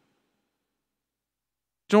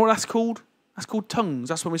 Do you know what that's called? That's called tongues.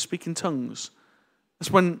 That's when we speak in tongues.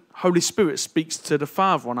 That's when Holy Spirit speaks to the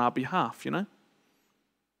Father on our behalf, you know?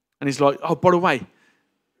 And he's like, oh, by the way,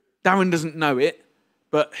 Darren doesn't know it,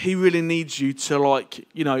 but he really needs you to, like,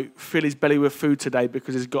 you know, fill his belly with food today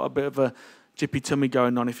because he's got a bit of a jippy tummy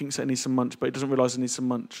going on. He thinks that he needs some munch, but he doesn't realise he needs some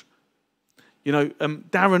munch. You know,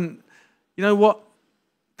 Darren, you know what?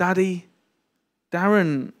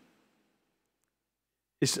 Darren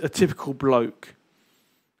is a typical bloke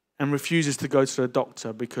and refuses to go to the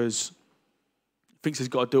doctor because he thinks he's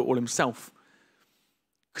got to do it all himself.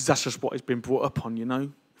 Because that's just what he's been brought up on, you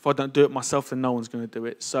know. If I don't do it myself, then no one's going to do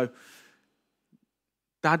it. So,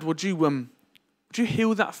 Dad, would you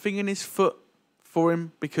heal that thing in his foot for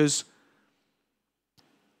him? Because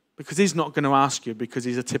he's not going to ask you because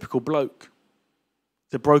he's a typical bloke.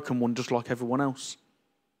 He's a broken one just like everyone else.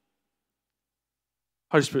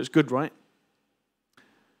 Holy Spirit's good, right?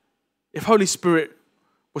 If Holy Spirit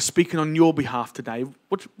was speaking on your behalf today,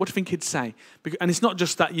 what do you think he'd say? And it's not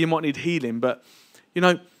just that you might need healing, but, you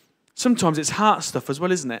know, sometimes it's heart stuff as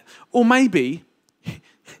well, isn't it? Or maybe,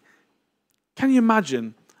 can you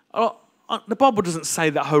imagine, the Bible doesn't say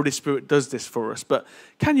that Holy Spirit does this for us, but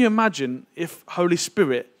can you imagine if Holy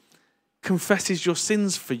Spirit confesses your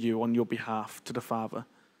sins for you on your behalf to the Father?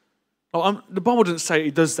 The Bible doesn't say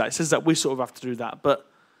he does that. It says that we sort of have to do that, but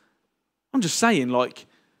I'm just saying, like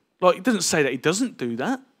it doesn't say that he doesn't do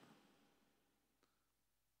that.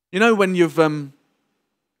 You know, when you've been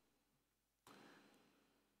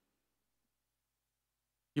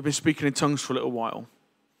speaking in tongues for a little while,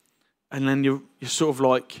 and then you're sort of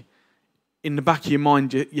like, in the back of your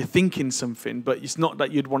mind, you're thinking something, but it's not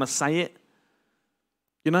that you'd want to say it,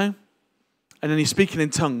 you know? And then you're speaking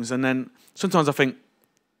in tongues, and then sometimes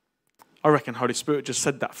I reckon Holy Spirit just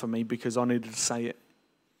said that for me because I needed to say it.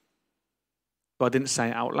 But I didn't say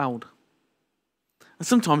it out loud. And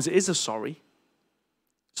sometimes it is a sorry.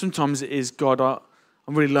 Sometimes it is, God, I'm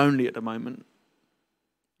really lonely at the moment.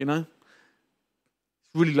 You know?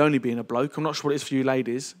 It's really lonely being a bloke. I'm not sure what it is for you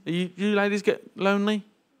ladies. You ladies get lonely?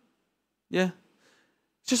 Yeah?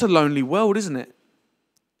 It's just a lonely world, isn't it?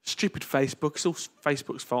 Stupid Facebook. It's all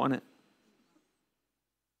Facebook's fault, isn't it?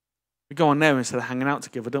 We go on there instead of hanging out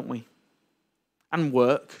together, don't we? And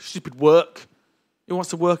work. Stupid work. Who wants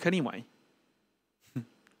to work anyway?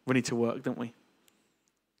 We need to work, don't we?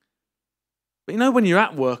 But you know, when you're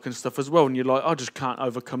at work and stuff as well, and you're like, I just can't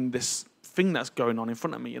overcome this thing that's going on in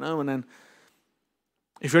front of me, you know? And then,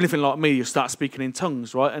 if you're anything like me, you start speaking in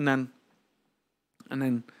tongues, right? And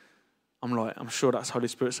then I'm like, I'm sure that's Holy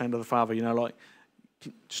Spirit saying to the Father, you know, like,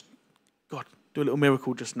 just, God, do a little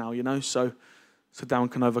miracle just now, you know? So Darren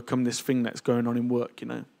can overcome this thing that's going on in work, you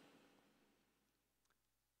know?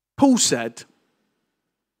 Paul said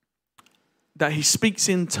that he speaks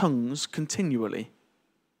in tongues continually.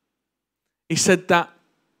 He said that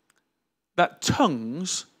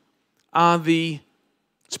tongues are the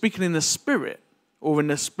speaking in the Spirit or in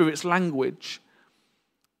the Spirit's language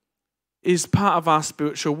is part of our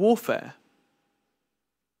spiritual warfare.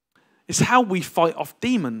 It's how we fight off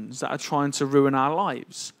demons that are trying to ruin our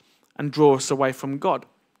lives and draw us away from God.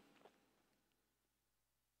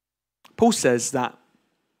 Paul says that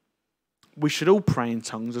we should all pray in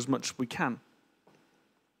tongues as much as we can.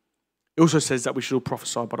 He also says that we should all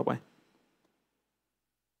prophesy, by the way.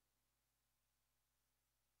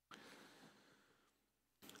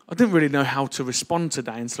 I didn't really know how to respond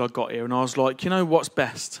today until I got here, and I was like, you know what's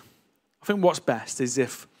best? I think what's best is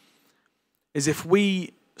if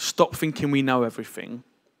we stop thinking we know everything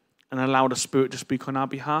and allow the Spirit to speak on our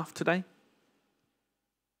behalf today.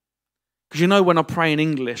 Because you know when I pray in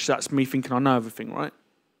English, that's me thinking I know everything, right?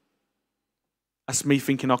 That's me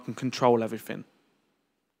thinking I can control everything.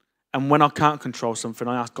 And when I can't control something,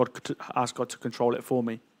 I ask God to control it for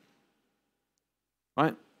me.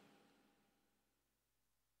 Right?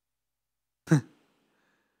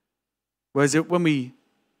 Whereas when we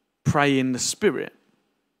pray in the Spirit,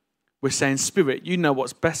 we're saying, Spirit, you know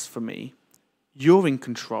what's best for me. You're in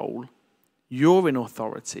control. You're in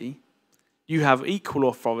authority. You have equal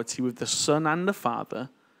authority with the Son and the Father.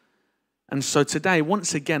 And so today,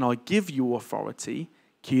 once again, I give you authority.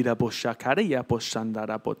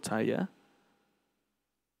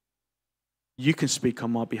 you can speak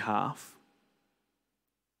on my behalf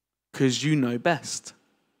because you know best.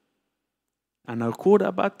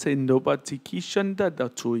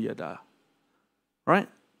 Right?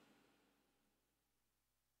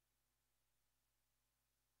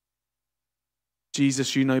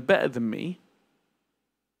 Jesus, you know better than me.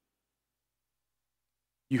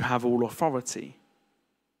 You have all authority.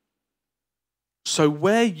 So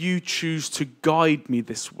where you choose to guide me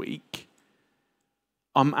this week,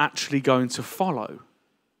 I'm actually going to follow.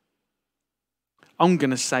 I'm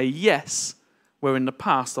going to say yes, where in the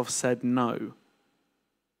past I've said no.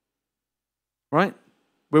 Right?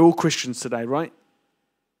 We're all Christians today, right?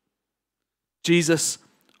 Jesus,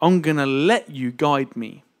 I'm going to let you guide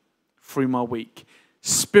me through my week.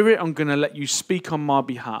 Spirit, I'm going to let you speak on my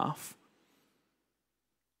behalf.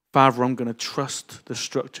 Father, I'm going to trust the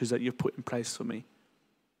structures that you've put in place for me.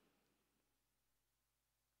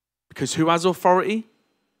 Because who has authority?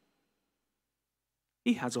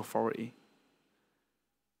 He has authority.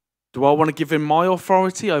 Do I want to give him my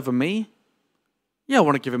authority over me? Yeah, I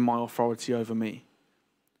want to give him my authority over me.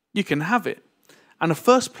 You can have it. And the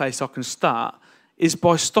first place I can start is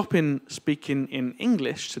by stopping speaking in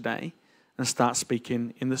English today and start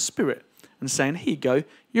speaking in the Spirit and saying, here you go,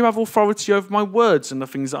 you have authority over my words and the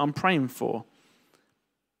things that I'm praying for.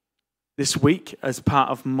 This week, as part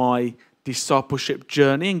of my discipleship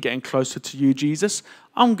journey and getting closer to you, Jesus,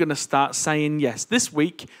 I'm going to start saying yes. This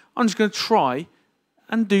week, I'm just going to try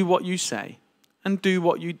and do what you say and do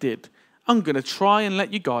what you did. I'm going to try and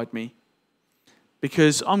let you guide me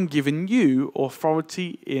because I'm giving you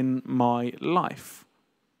authority in my life.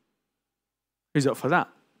 Who's up for that?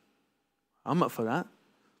 I'm up for that.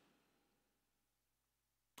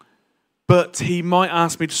 But he might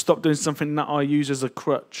ask me to stop doing something that I use as a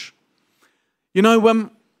crutch. You know,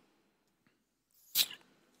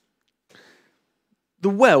 the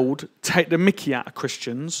world take the mickey out of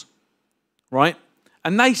Christians, right?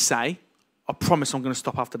 And they say, I promise I'm going to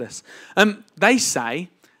stop after this. They say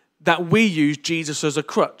that we use Jesus as a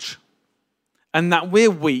crutch and that we're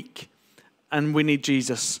weak and we need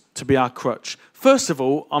Jesus to be our crutch. First of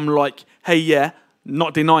all, I'm like, hey, yeah,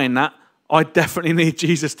 not denying that. I definitely need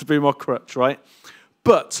Jesus to be my crutch, right?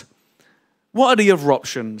 But what are the other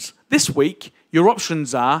options? This week, your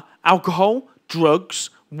options are alcohol, drugs,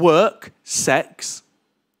 work, sex,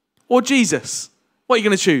 or Jesus. What are you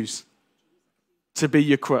going to choose to be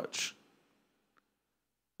your crutch?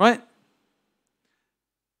 Right?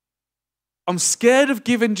 I'm scared of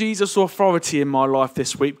giving Jesus authority in my life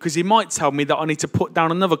this week because he might tell me that I need to put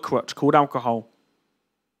down another crutch called alcohol.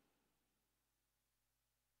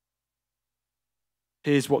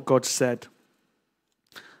 Here's what God said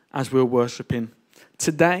as we were worshipping.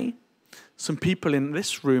 Today, some people in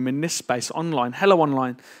this room, in this space, online, hello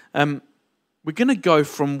online, we're going to go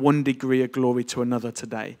from one degree of glory to another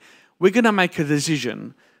today. We're going to make a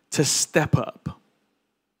decision to step up.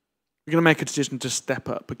 We're going to make a decision to step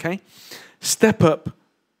up, okay? Step up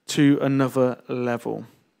to another level.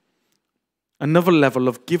 Another level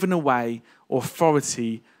of giving away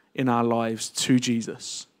authority in our lives to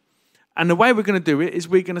Jesus. And the way we're going to do it is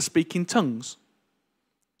we're going to speak in tongues.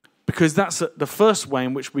 Because that's the first way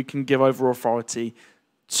in which we can give over authority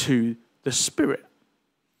to the Spirit.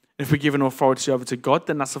 If we're giving authority over to God,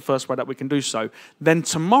 then that's the first way that we can do so. Then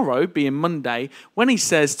tomorrow, being Monday, when he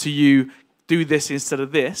says to you, do this instead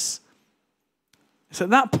of this, it's at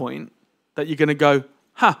that point that you're going to go,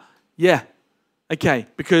 yeah, okay,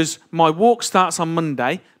 because my walk starts on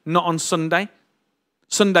Monday, not on Sunday.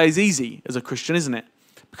 Sunday is easy as a Christian, isn't it?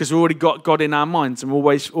 Because we've already got God in our minds and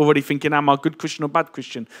we're already thinking, am I a good Christian or bad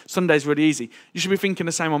Christian? Sunday's really easy. You should be thinking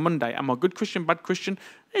the same on Monday. Am I a good Christian, bad Christian?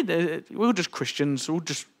 We're all just Christians. We're all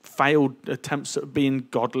just failed attempts at being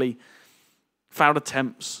godly. Failed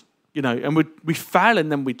attempts, you know, and we fail and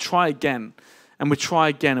then we try again. And we try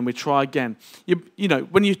again and we try again. You know,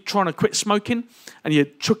 when you're trying to quit smoking and you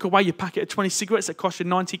chuck away your packet of 20 cigarettes that cost you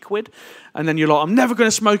 90 quid, and then you're like, I'm never going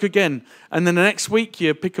to smoke again. And then the next week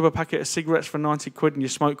you pick up a packet of cigarettes for 90 quid and you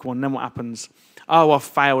smoke one. Then what happens? Oh, I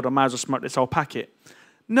failed. I might as well smoke this whole packet.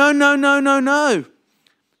 No.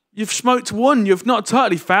 You've smoked one. You've not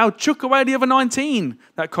totally failed. Chuck away the other 19.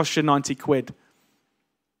 That cost you 90 quid.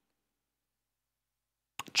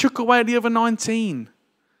 Chuck away the other 19.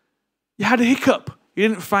 You had a hiccup. You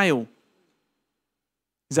didn't fail.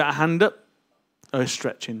 Is that a hand up? Oh,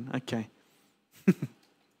 stretching. Okay.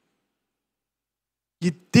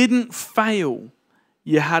 You didn't fail.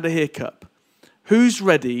 You had a hiccup. Who's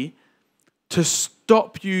ready to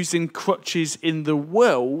stop using crutches in the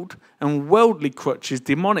world and worldly crutches,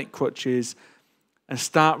 demonic crutches, and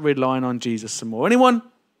start relying on Jesus some more? Anyone?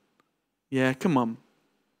 Yeah, come on.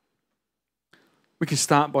 We can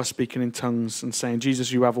start by speaking in tongues and saying,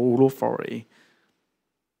 Jesus, you have all authority.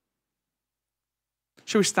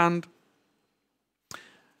 Shall we stand?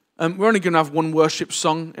 We're only going to have one worship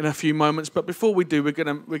song in a few moments, but before we do, we're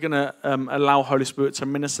going to allow Holy Spirit to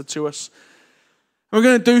minister to us. And we're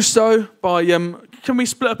going to do so by, can we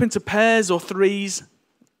split up into pairs or threes?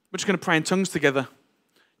 We're just going to pray in tongues together.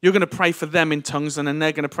 You're going to pray for them in tongues, and then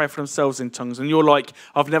they're going to pray for themselves in tongues. And you're like,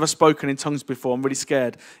 I've never spoken in tongues before. I'm really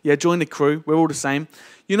scared. Yeah, join the crew. We're all the same.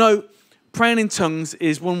 You know, praying in tongues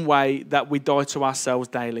is one way that we die to ourselves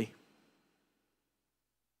daily.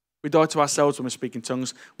 We die to ourselves when we speak in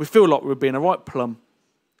tongues. We feel like we're being a right plum.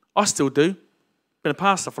 I still do. Been a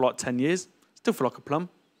pastor for like 10 years. Still feel like a plum.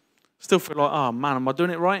 Still feel like, oh man, am I doing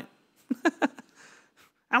it right?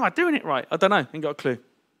 Am I doing it right? I don't know. Ain't got a clue.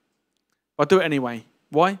 I do it anyway.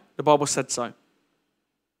 Why? The Bible said so.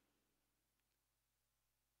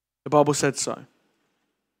 The Bible said so.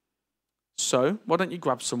 So, why don't you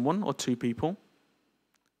grab someone or two people,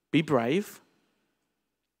 be brave,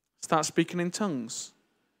 start speaking in tongues.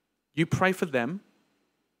 You pray for them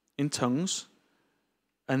in tongues,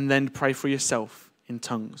 and then pray for yourself in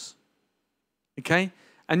tongues. Okay?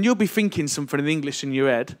 And you'll be thinking something in English in your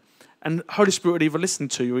head, and Holy Spirit will either listen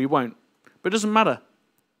to you or he won't. But it doesn't matter,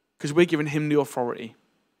 because we're giving him the authority.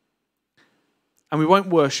 And we won't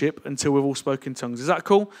worship until we've all spoken tongues. Is that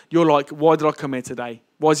cool? You're like, why did I come here today?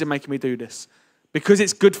 Why is it making me do this? Because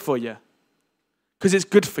it's good for you. Because it's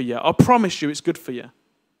good for you. I promise you it's good for you.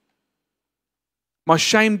 My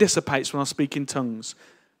shame dissipates when I speak in tongues.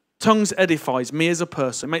 Tongues edifies me as a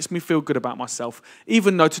person. It makes me feel good about myself.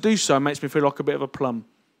 Even though to do so makes me feel like a bit of a plum.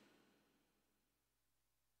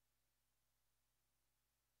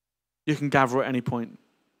 You can gather at any point.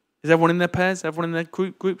 Is everyone in their pairs? Everyone in their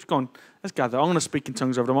groups? Go on, let's gather. I'm going to speak in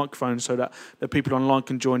tongues over the microphone so that the people online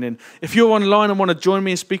can join in. If you're online and want to join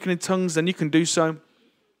me in speaking in tongues, then you can do so.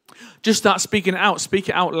 Just start speaking it out. Speak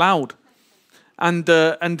it out loud. And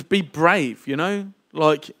be brave, you know?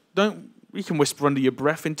 Like, you can whisper under your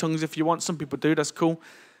breath in tongues if you want. Some people do, that's cool.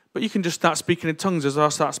 But you can just start speaking in tongues as I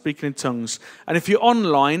start speaking in tongues. And if you're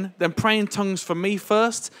online, then pray in tongues for me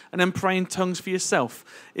first, and then pray in tongues for yourself.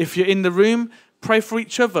 If you're in the room, pray for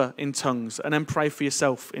each other in tongues, and then pray for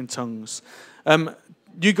yourself in tongues.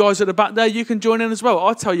 You guys at the back there, you can join in as well.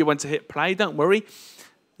 I'll tell you when to hit play, don't worry.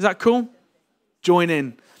 Is that cool? Join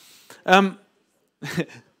in.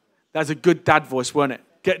 That's a good dad voice, wasn't it?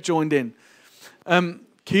 Get joined in.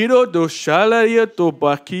 Kiro do shalaya to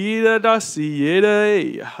bakira da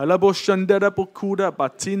siere halabo shandara bokura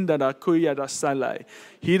batinda da kuya da salai.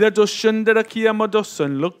 Hira do shandara kiyamado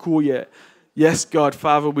son lokuye. Yes, God,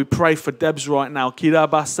 Father, we pray for Debs right now. Kira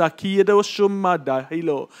basa kido shumada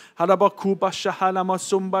hilo. Harabakuba shahala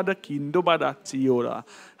masumba da kindo badatiora.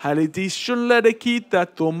 Halidishun lede kita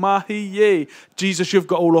tomahiye. Jesus, you've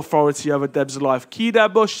got all authority over Deb's life. Kida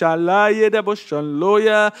boshalaye de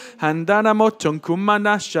boshanloya. Handana moton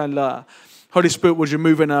kumana shala. Holy Spirit, would you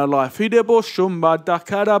move in our life? Hidebo shumba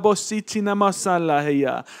dakara bositina masala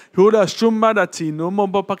heya. Hura shumba dati no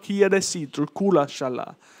mobapakia de sitru kula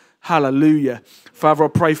shala. Hallelujah. Father, I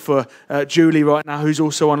pray for Julie right now, who's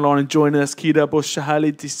also online and joining us. Kira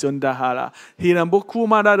boshahali disundahara. Hira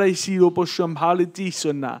bokumada da isiro boshambali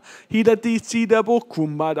disuna. Hira disida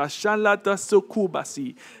bokumada shalata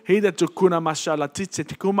sokubasi. Hira tukuna mashala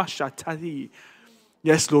titsetikumashatahi.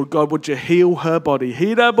 Yes, Lord God, would you heal her body?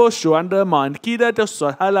 Hira bosho and her mind. Kira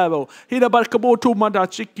dosa halavo. Hira barkabotu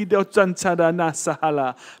madachiki do zantada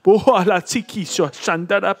nasahala. Bohala tiki so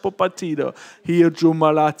shandara popatido. Hira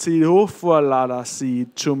jumalati hofualada si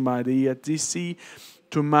tumaria disi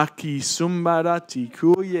tumaki sumbarati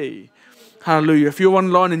kuye. Hallelujah. If you're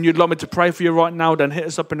online and you'd like me to pray for you right now, then hit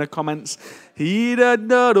us up in the comments. I'm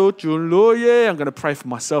going to pray for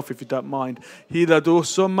myself if you don't mind.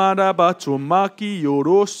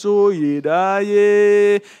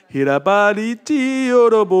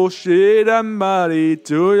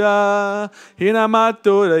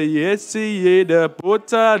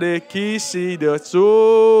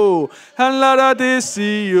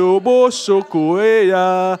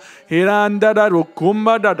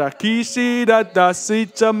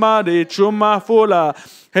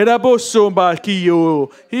 Heraboso bakio,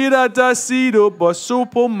 hiradasido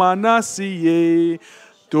bosupo manasiye,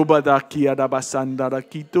 dobadaki adabasandara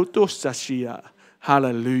kito tosashia.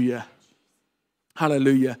 Hallelujah.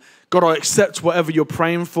 Hallelujah. God, I accept whatever you're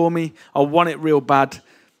praying for me. I want it real bad.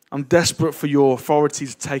 I'm desperate for your authority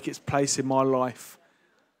to take its place in my life.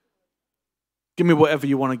 Give me whatever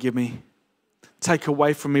you want to give me. Take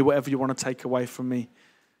away from me whatever you want to take away from me.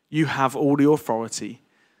 You have all the authority.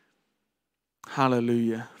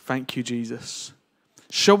 Hallelujah. Thank you, Jesus.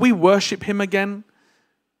 Shall we worship him again?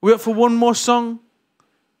 We up for one more song?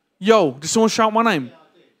 Yo, did someone shout my name?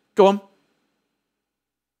 Go on.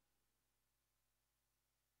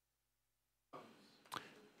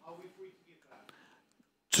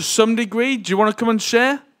 To some degree, do you want to come and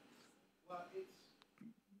share?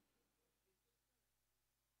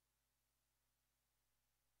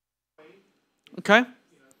 Okay.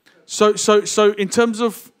 So in terms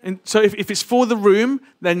of, if it's for the room,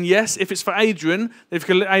 then yes. If it's for Adrian, if you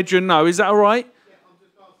can let Adrian know, is that all right?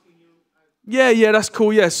 Yeah, that's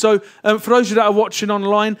cool. Yeah. So for those of you that are watching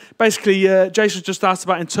online, basically, Jason just asked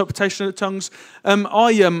about interpretation of the tongues.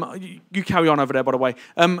 You carry on over there, by the way.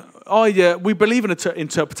 We believe in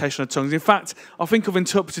interpretation of tongues. In fact, I think I've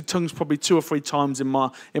interpreted tongues probably 2 or 3 times in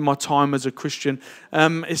my time as a Christian.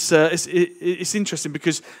 It's interesting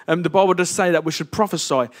because the Bible does say that we should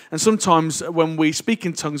prophesy, and sometimes when we speak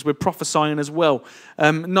in tongues, we're prophesying as well.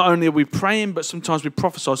 Not only are we praying, but sometimes we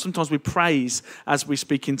prophesy. Sometimes we praise as we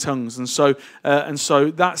speak in tongues, and so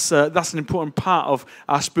that's an important part of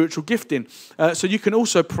our spiritual gifting. So you can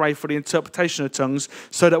also pray for the interpretation of tongues,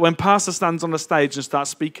 so that when pastor stands on the stage and starts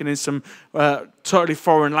speaking in some totally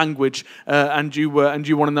foreign language, and you want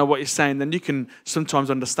to know what you're saying, then you can sometimes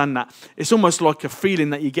understand that. It's almost like a feeling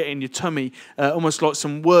that you get in your tummy, almost like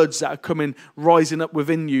some words that are rising up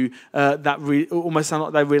within you, that almost sound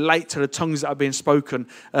like they relate to the tongues that are being spoken.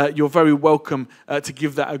 You're very welcome to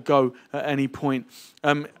give that a go at any point.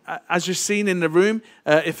 As you've seen in the room,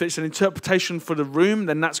 if it's an interpretation for the room,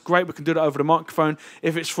 then that's great. We can do that over the microphone.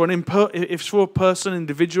 If it's for a person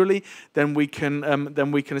individually, then we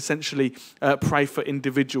can essentially pray for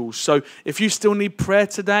individuals. So if you still need prayer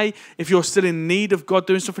today, if you're still in need of God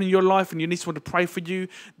doing something in your life and you need someone to pray for you,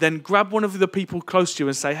 then grab one of the people close to you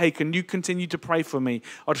and say, "Hey, can you continue to pray for me?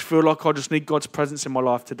 I just feel like I just need God's presence in my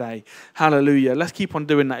life today." Hallelujah. Let's keep on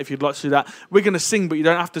doing that if you'd like to do that. We're going to sing, but you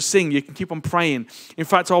don't have to sing. You can keep on praying. In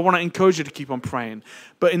fact, I want to encourage you to keep on praying.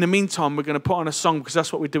 But in the meantime, we're going to put on a song because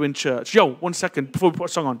that's what we do in church. Yo, 1 second before we put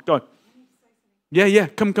a song on. Go. Yeah.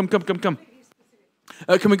 Come. Can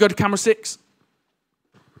we go to camera 6?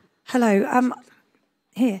 Hello.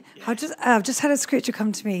 Here. I've just had a scripture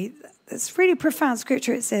come to me. It's really profound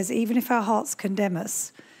scripture. It says, even if our hearts condemn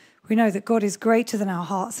us, we know that God is greater than our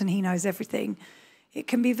hearts and he knows everything. It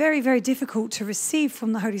can be very, very difficult to receive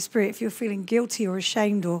from the Holy Spirit if you're feeling guilty or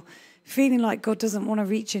ashamed or feeling like God doesn't want to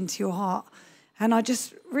reach into your heart. And I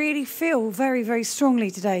just really feel very, very strongly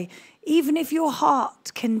today, even if your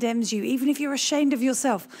heart condemns you, even if you're ashamed of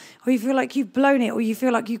yourself, or you feel like you've blown it, or you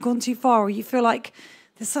feel like you've gone too far, or you feel like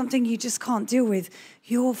there's something you just can't deal with,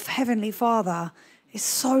 your Heavenly Father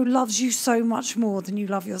loves you so much more than you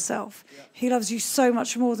love yourself. Yeah. He loves you so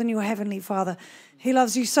much more than your Heavenly Father. He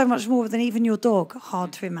loves you so much more than even your dog.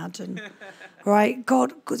 Hard to imagine. Right?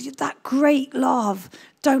 God, that great love.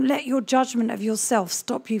 Don't let your judgment of yourself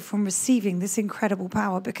stop you from receiving this incredible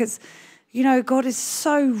power, because, God is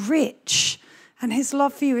so rich and his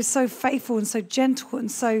love for you is so faithful and so gentle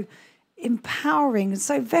and so empowering and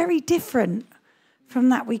so very different from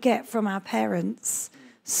that we get from our parents.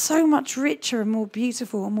 So much richer and more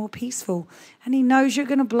beautiful and more peaceful. And he knows you're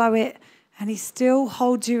going to blow it, and he still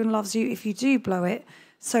holds you and loves you if you do blow it.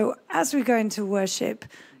 So as we go into worship,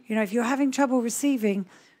 if you're having trouble receiving,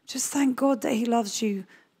 just thank God that he loves you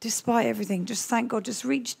despite everything. Just thank God. Just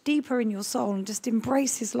reach deeper in your soul and just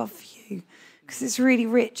embrace his love for you, because it's really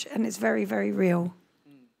rich and it's very, very real.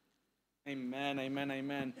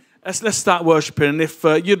 Amen. Let's start worshiping. And if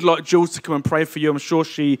you'd like Jules to come and pray for you, I'm sure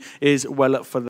she is well up for that.